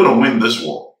 I know you're going to win this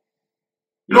war.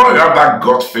 You know, you have that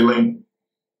gut feeling.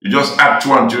 You just add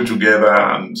 2 and 2 together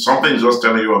and something is just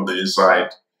telling you on the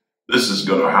inside, this is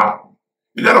going to happen.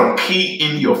 You got to key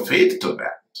in your faith to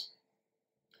that.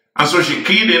 And so she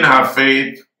keyed in her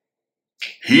faith,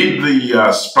 hid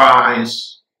the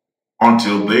spies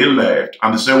until they left.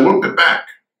 And they said, we'll be back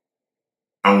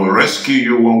and we'll rescue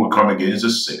you when we come against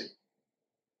the city.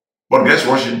 But guess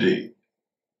what she did?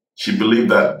 She believed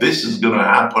that this is going to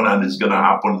happen and it's going to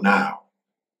happen now.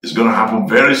 It's going to happen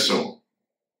very soon.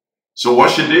 So what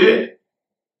she did,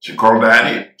 she called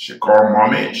daddy, she called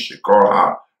mommy, she called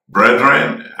her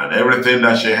brethren and everything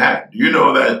that she had. You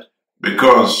know that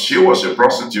because she was a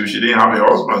prostitute, she didn't have a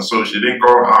husband, so she didn't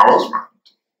call her husband.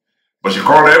 But she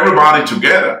called everybody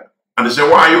together and they said,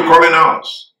 why are you calling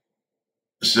us?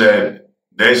 She said,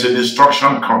 there's a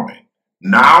destruction coming.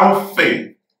 Now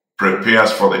faith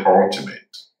prepares for the ultimate.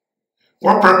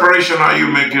 What preparation are you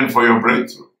making for your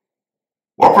breakthrough?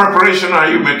 What preparation are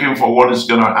you making for what is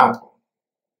going to happen?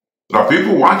 There are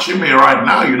people watching me right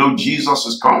now. You know Jesus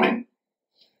is coming.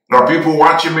 There are people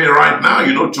watching me right now.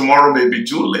 You know tomorrow may be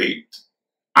too late.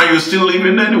 And you're still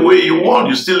living any way you want.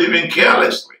 You're still living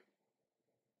carelessly.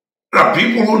 There are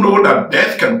people who know that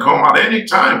death can come at any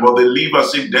time, but they live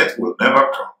as if death will never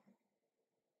come.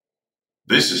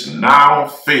 This is now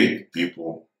faith,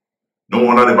 people. No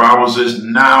wonder the Bible says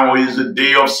now is the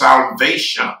day of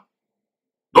salvation.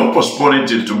 Don't postpone it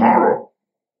till tomorrow.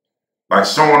 Like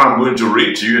someone I'm going to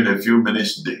read to you in a few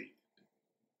minutes did.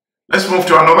 Let's move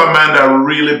to another man that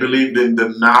really believed in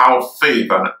the now faith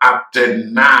and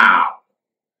acted now.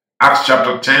 Acts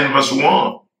chapter 10 verse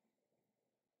 1.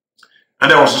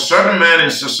 And there was a certain man in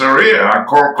Caesarea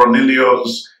called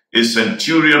Cornelius, a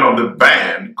centurion of the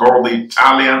band called the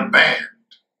Italian band.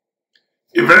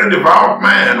 A very devout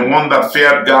man, one that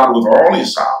feared God with all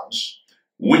his house,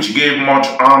 which gave much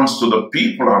alms to the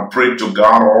people and prayed to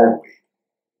God always.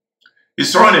 He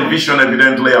saw in a vision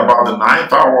evidently about the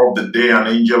 9th hour of the day an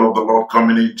angel of the Lord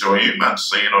coming into him and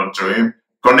saying unto him,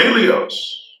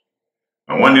 Cornelius.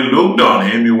 And when he looked on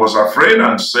him, he was afraid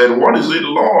and said, What is it,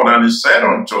 Lord? And he said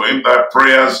unto him, Thy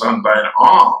prayers and thine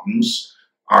alms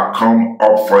are come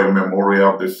up for a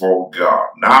memorial before God.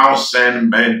 Now send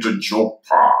men to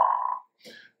Joppa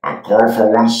and called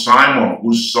for one Simon,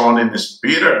 whose surname is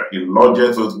Peter. He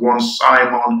lodgeth with one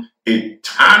Simon a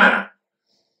tanner,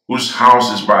 whose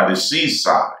house is by the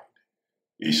seaside.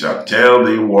 He shall tell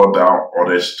thee what thou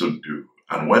oughtest to do.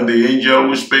 And when the angel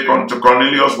who spake unto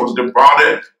Cornelius was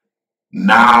departed,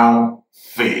 now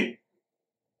faith.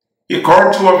 He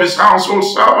called 2 of his household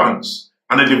servants,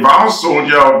 and a devout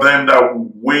soldier of them that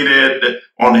waited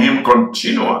on him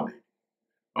continually.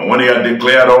 And when he had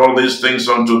declared all these things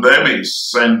unto them, he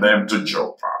sent them to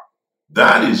Joppa.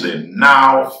 That is a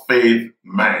now faith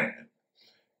man.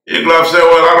 You could have said,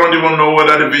 well, I don't even know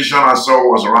whether the vision I saw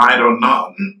was right or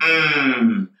not.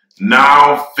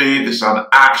 Now faith is an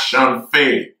action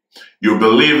faith. You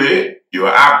believe it, you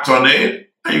act on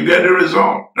it, and you get the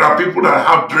result. There are people that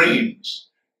have dreams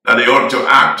that they ought to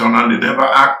act on and they never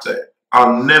acted.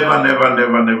 I'll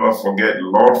never forget.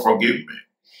 Lord, forgive me.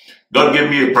 God gave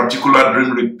me a particular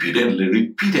dream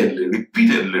repeatedly.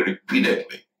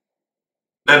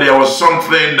 That there was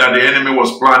something that the enemy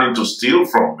was planning to steal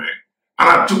from me. And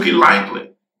I took it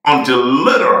lightly until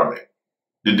literally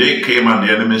the day came and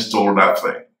the enemy stole that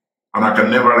thing. And I can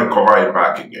never recover it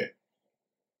back again.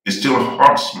 It still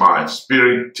hurts my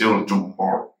spirit till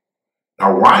tomorrow.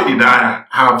 Now, why did I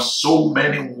have so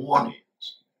many warnings,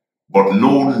 but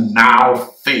no now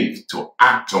faith to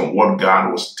act on what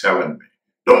God was telling me?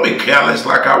 Don't be careless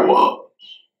like I was.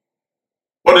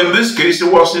 But in this case,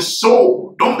 it was his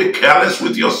soul. Don't be careless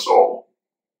with your soul.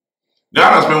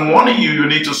 God has been warning you. You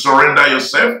need to surrender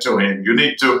yourself to him. You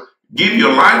need to give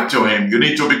your life to him. You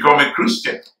need to become a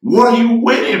Christian. What are you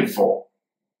waiting for?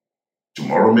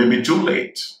 Tomorrow may be too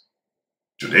late.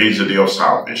 Today is the day of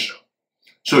salvation.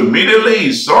 So immediately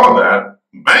he saw that,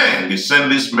 bang, he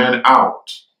sent this man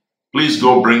out. Please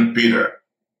go bring Peter.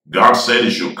 God said he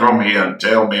should come here and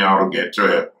tell me how to get to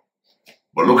heaven.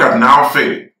 But look at now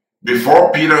faith.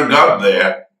 Before Peter got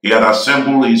there, he had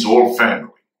assembled his whole family.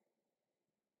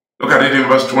 Look at it in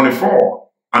verse 24.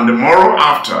 And the morrow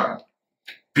after,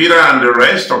 Peter and the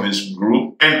rest of his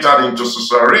group entered into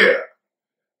Caesarea.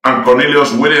 And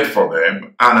Cornelius waited for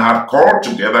them and had called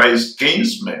together his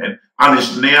kinsmen and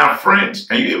his near friends.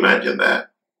 Can you imagine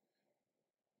that?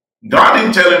 God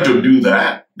didn't tell him to do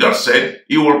that. God said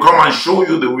he will come and show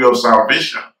you the way of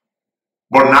salvation.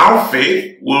 But now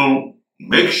faith will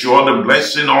make sure the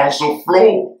blessing also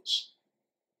flows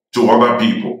to other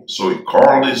people. So he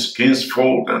called his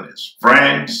kinsfolk and his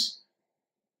friends.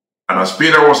 And as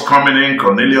Peter was coming in,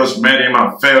 Cornelius met him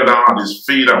and fell down at his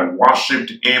feet and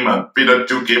worshipped him. And Peter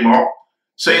took him up,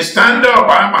 saying, Stand up,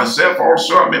 I myself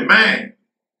also am a man.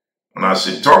 And as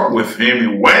he talked with him, he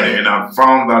went in and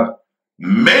found that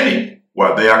many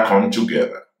were there come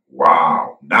together.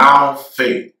 Wow, now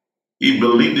faith. He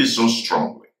believed it so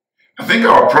strongly. I think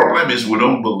our problem is we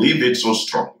don't believe it so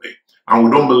strongly. And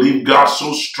we don't believe God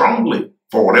so strongly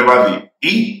for whatever the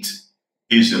it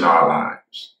is in our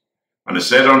lives. And he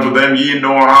said unto them, Ye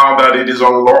know how that it is a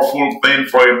lawful thing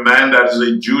for a man that is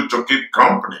a Jew to keep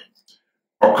company,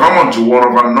 or come unto one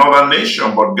of another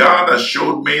nation. But God has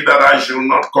showed me that I shall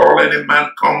not call any man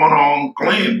common or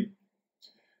unclean.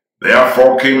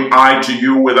 Therefore came I to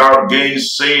you without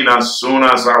gainsaying as soon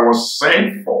as I was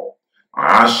sent for.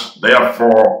 I asked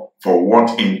therefore for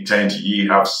what intent ye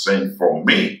have sent for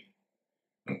me.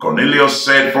 And Cornelius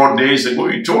said 4 days ago,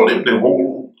 he told him the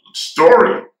whole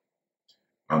story.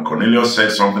 And Cornelius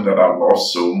said something that I love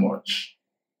so much.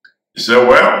 He said,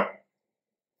 well,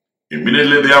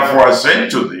 immediately therefore I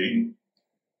sent to thee,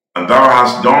 and thou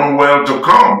hast done well to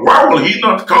come. Why will he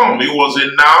not come? He was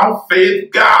a now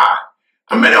faith guy.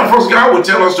 And many of us, God will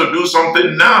tell us to do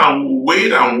something now. We'll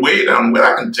wait and wait and wait.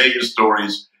 I can tell you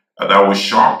stories that will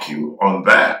shock you on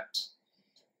that.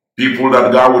 People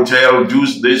that God will tell, do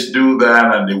this, do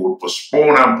that, and they will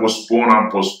postpone and postpone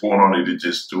and postpone on it. It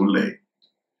is too late.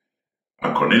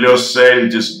 And Cornelius said,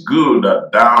 It is good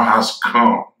that thou hast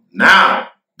come. Now,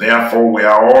 therefore, we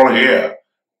are all here,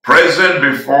 present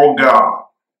before God,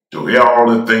 to hear all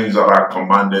the things that I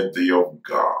commanded thee of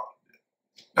God.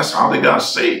 That's how they got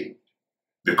saved.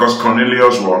 Because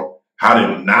Cornelius had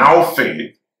a now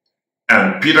faith,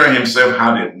 and Peter himself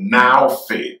had a now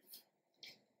faith,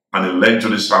 and it led to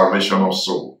the salvation of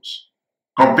souls.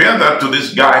 Compare that to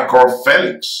this guy called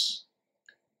Felix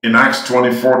in Acts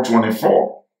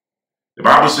 24:24. The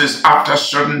Bible says, after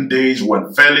certain days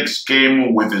when Felix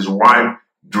came with his wife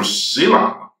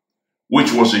Drusilla,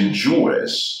 which was a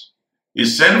Jewess, he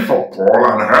sent for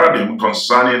Paul and heard him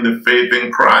concerning the faith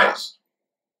in Christ.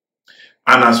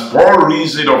 And as Paul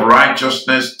reasoned of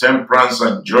righteousness, temperance,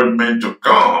 and judgment to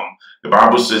come, the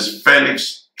Bible says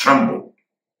Felix trembled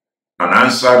and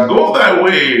answered, Go thy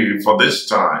way for this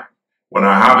time, When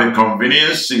I have a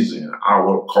convenient season, I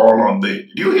will call on thee.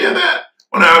 Did you hear that?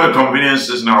 When I have a convenient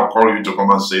season, I'll call you to come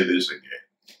and say this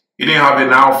again. He didn't have a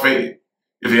now faith.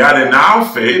 If he had a now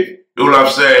faith, he would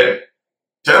have said,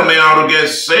 tell me how to get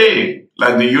saved,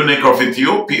 like the eunuch of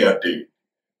Ethiopia did.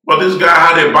 But this guy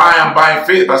had a by and by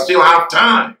faith. I still have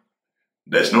time.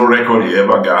 There's no record he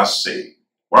ever got saved.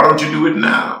 Why don't you do it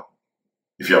now?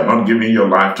 If you have not given your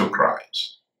life to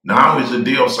Christ. Now is the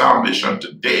day of salvation.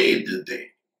 Today is the day.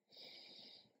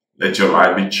 Let your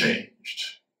life be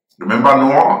changed. Remember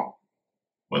Noah?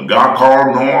 When God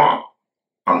called Noah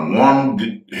and warned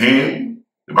him,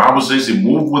 the Bible says he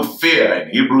moved with fear in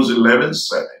Hebrews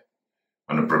 11:7,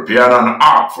 and he prepared an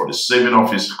ark for the saving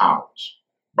of his house,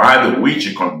 by the which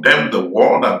he condemned the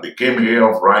world and became heir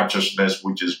of righteousness,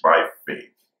 which is by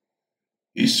faith.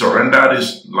 He surrendered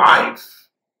his life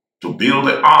to build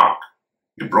the ark.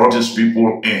 He brought his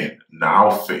people in, now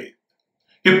faith.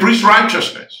 He preached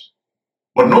righteousness,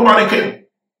 but nobody came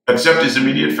except his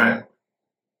immediate family.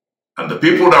 And the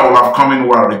people that will have come in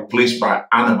were replaced by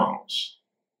animals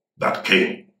that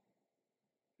came.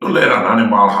 Don't let an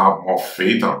animal have more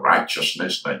faith and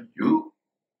righteousness than you.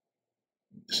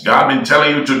 Has God been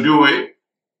telling you to do it?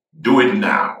 Do it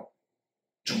now.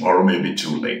 Tomorrow may be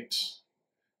too late.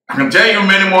 I can tell you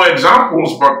many more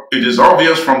examples, but it is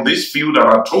obvious from this few that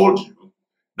I told you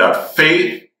that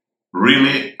faith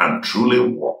really and truly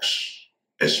works,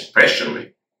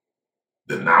 especially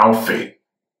the now faith.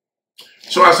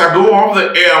 So as I go off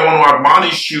the air, I want to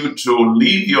admonish you to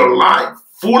live your life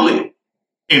fully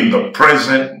in the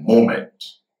present moment.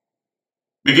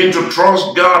 Begin to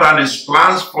trust God and His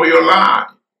plans for your life.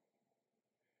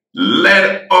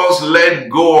 Let us let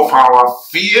go of our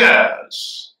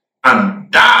fears and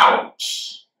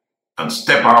doubts and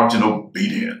step out in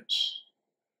obedience,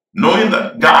 knowing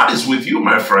that God is with you,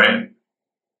 my friend.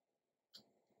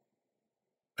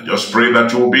 I just pray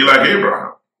that you will be like Abraham.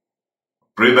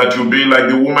 Pray that you'll be like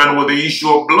the woman with the issue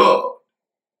of blood.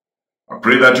 I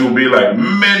pray that you'll be like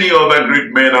many other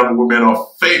great men and women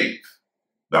of faith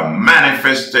that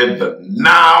manifested the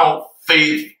now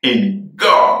faith in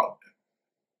God,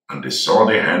 and they saw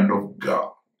the hand of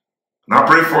God. And I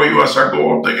pray for you as I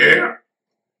go up the air.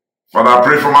 Father, I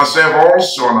pray for myself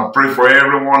also, and I pray for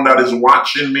everyone that is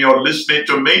watching me or listening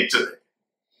to me today.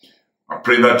 I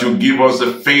pray that you give us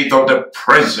the faith of the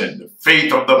present, the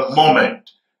faith of the moment,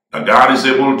 that God is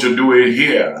able to do it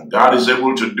here, and God is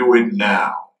able to do it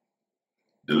now.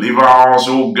 Deliver us,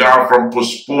 oh God, from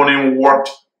postponing what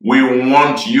we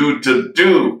want you to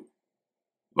do.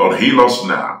 Lord, heal us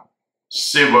now.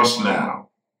 Save us now.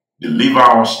 Deliver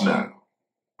us now.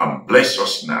 And bless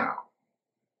us now.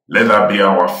 Let that be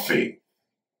our faith.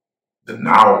 The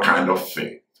now kind of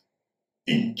faith.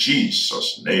 In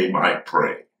Jesus' name I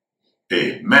pray.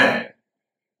 Amen.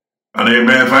 And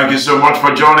amen. Thank you so much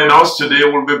for joining us today.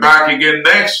 We'll be back again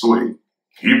next week.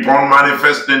 Keep on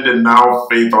manifesting the now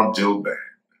faith until then.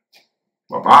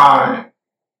 Bye-bye.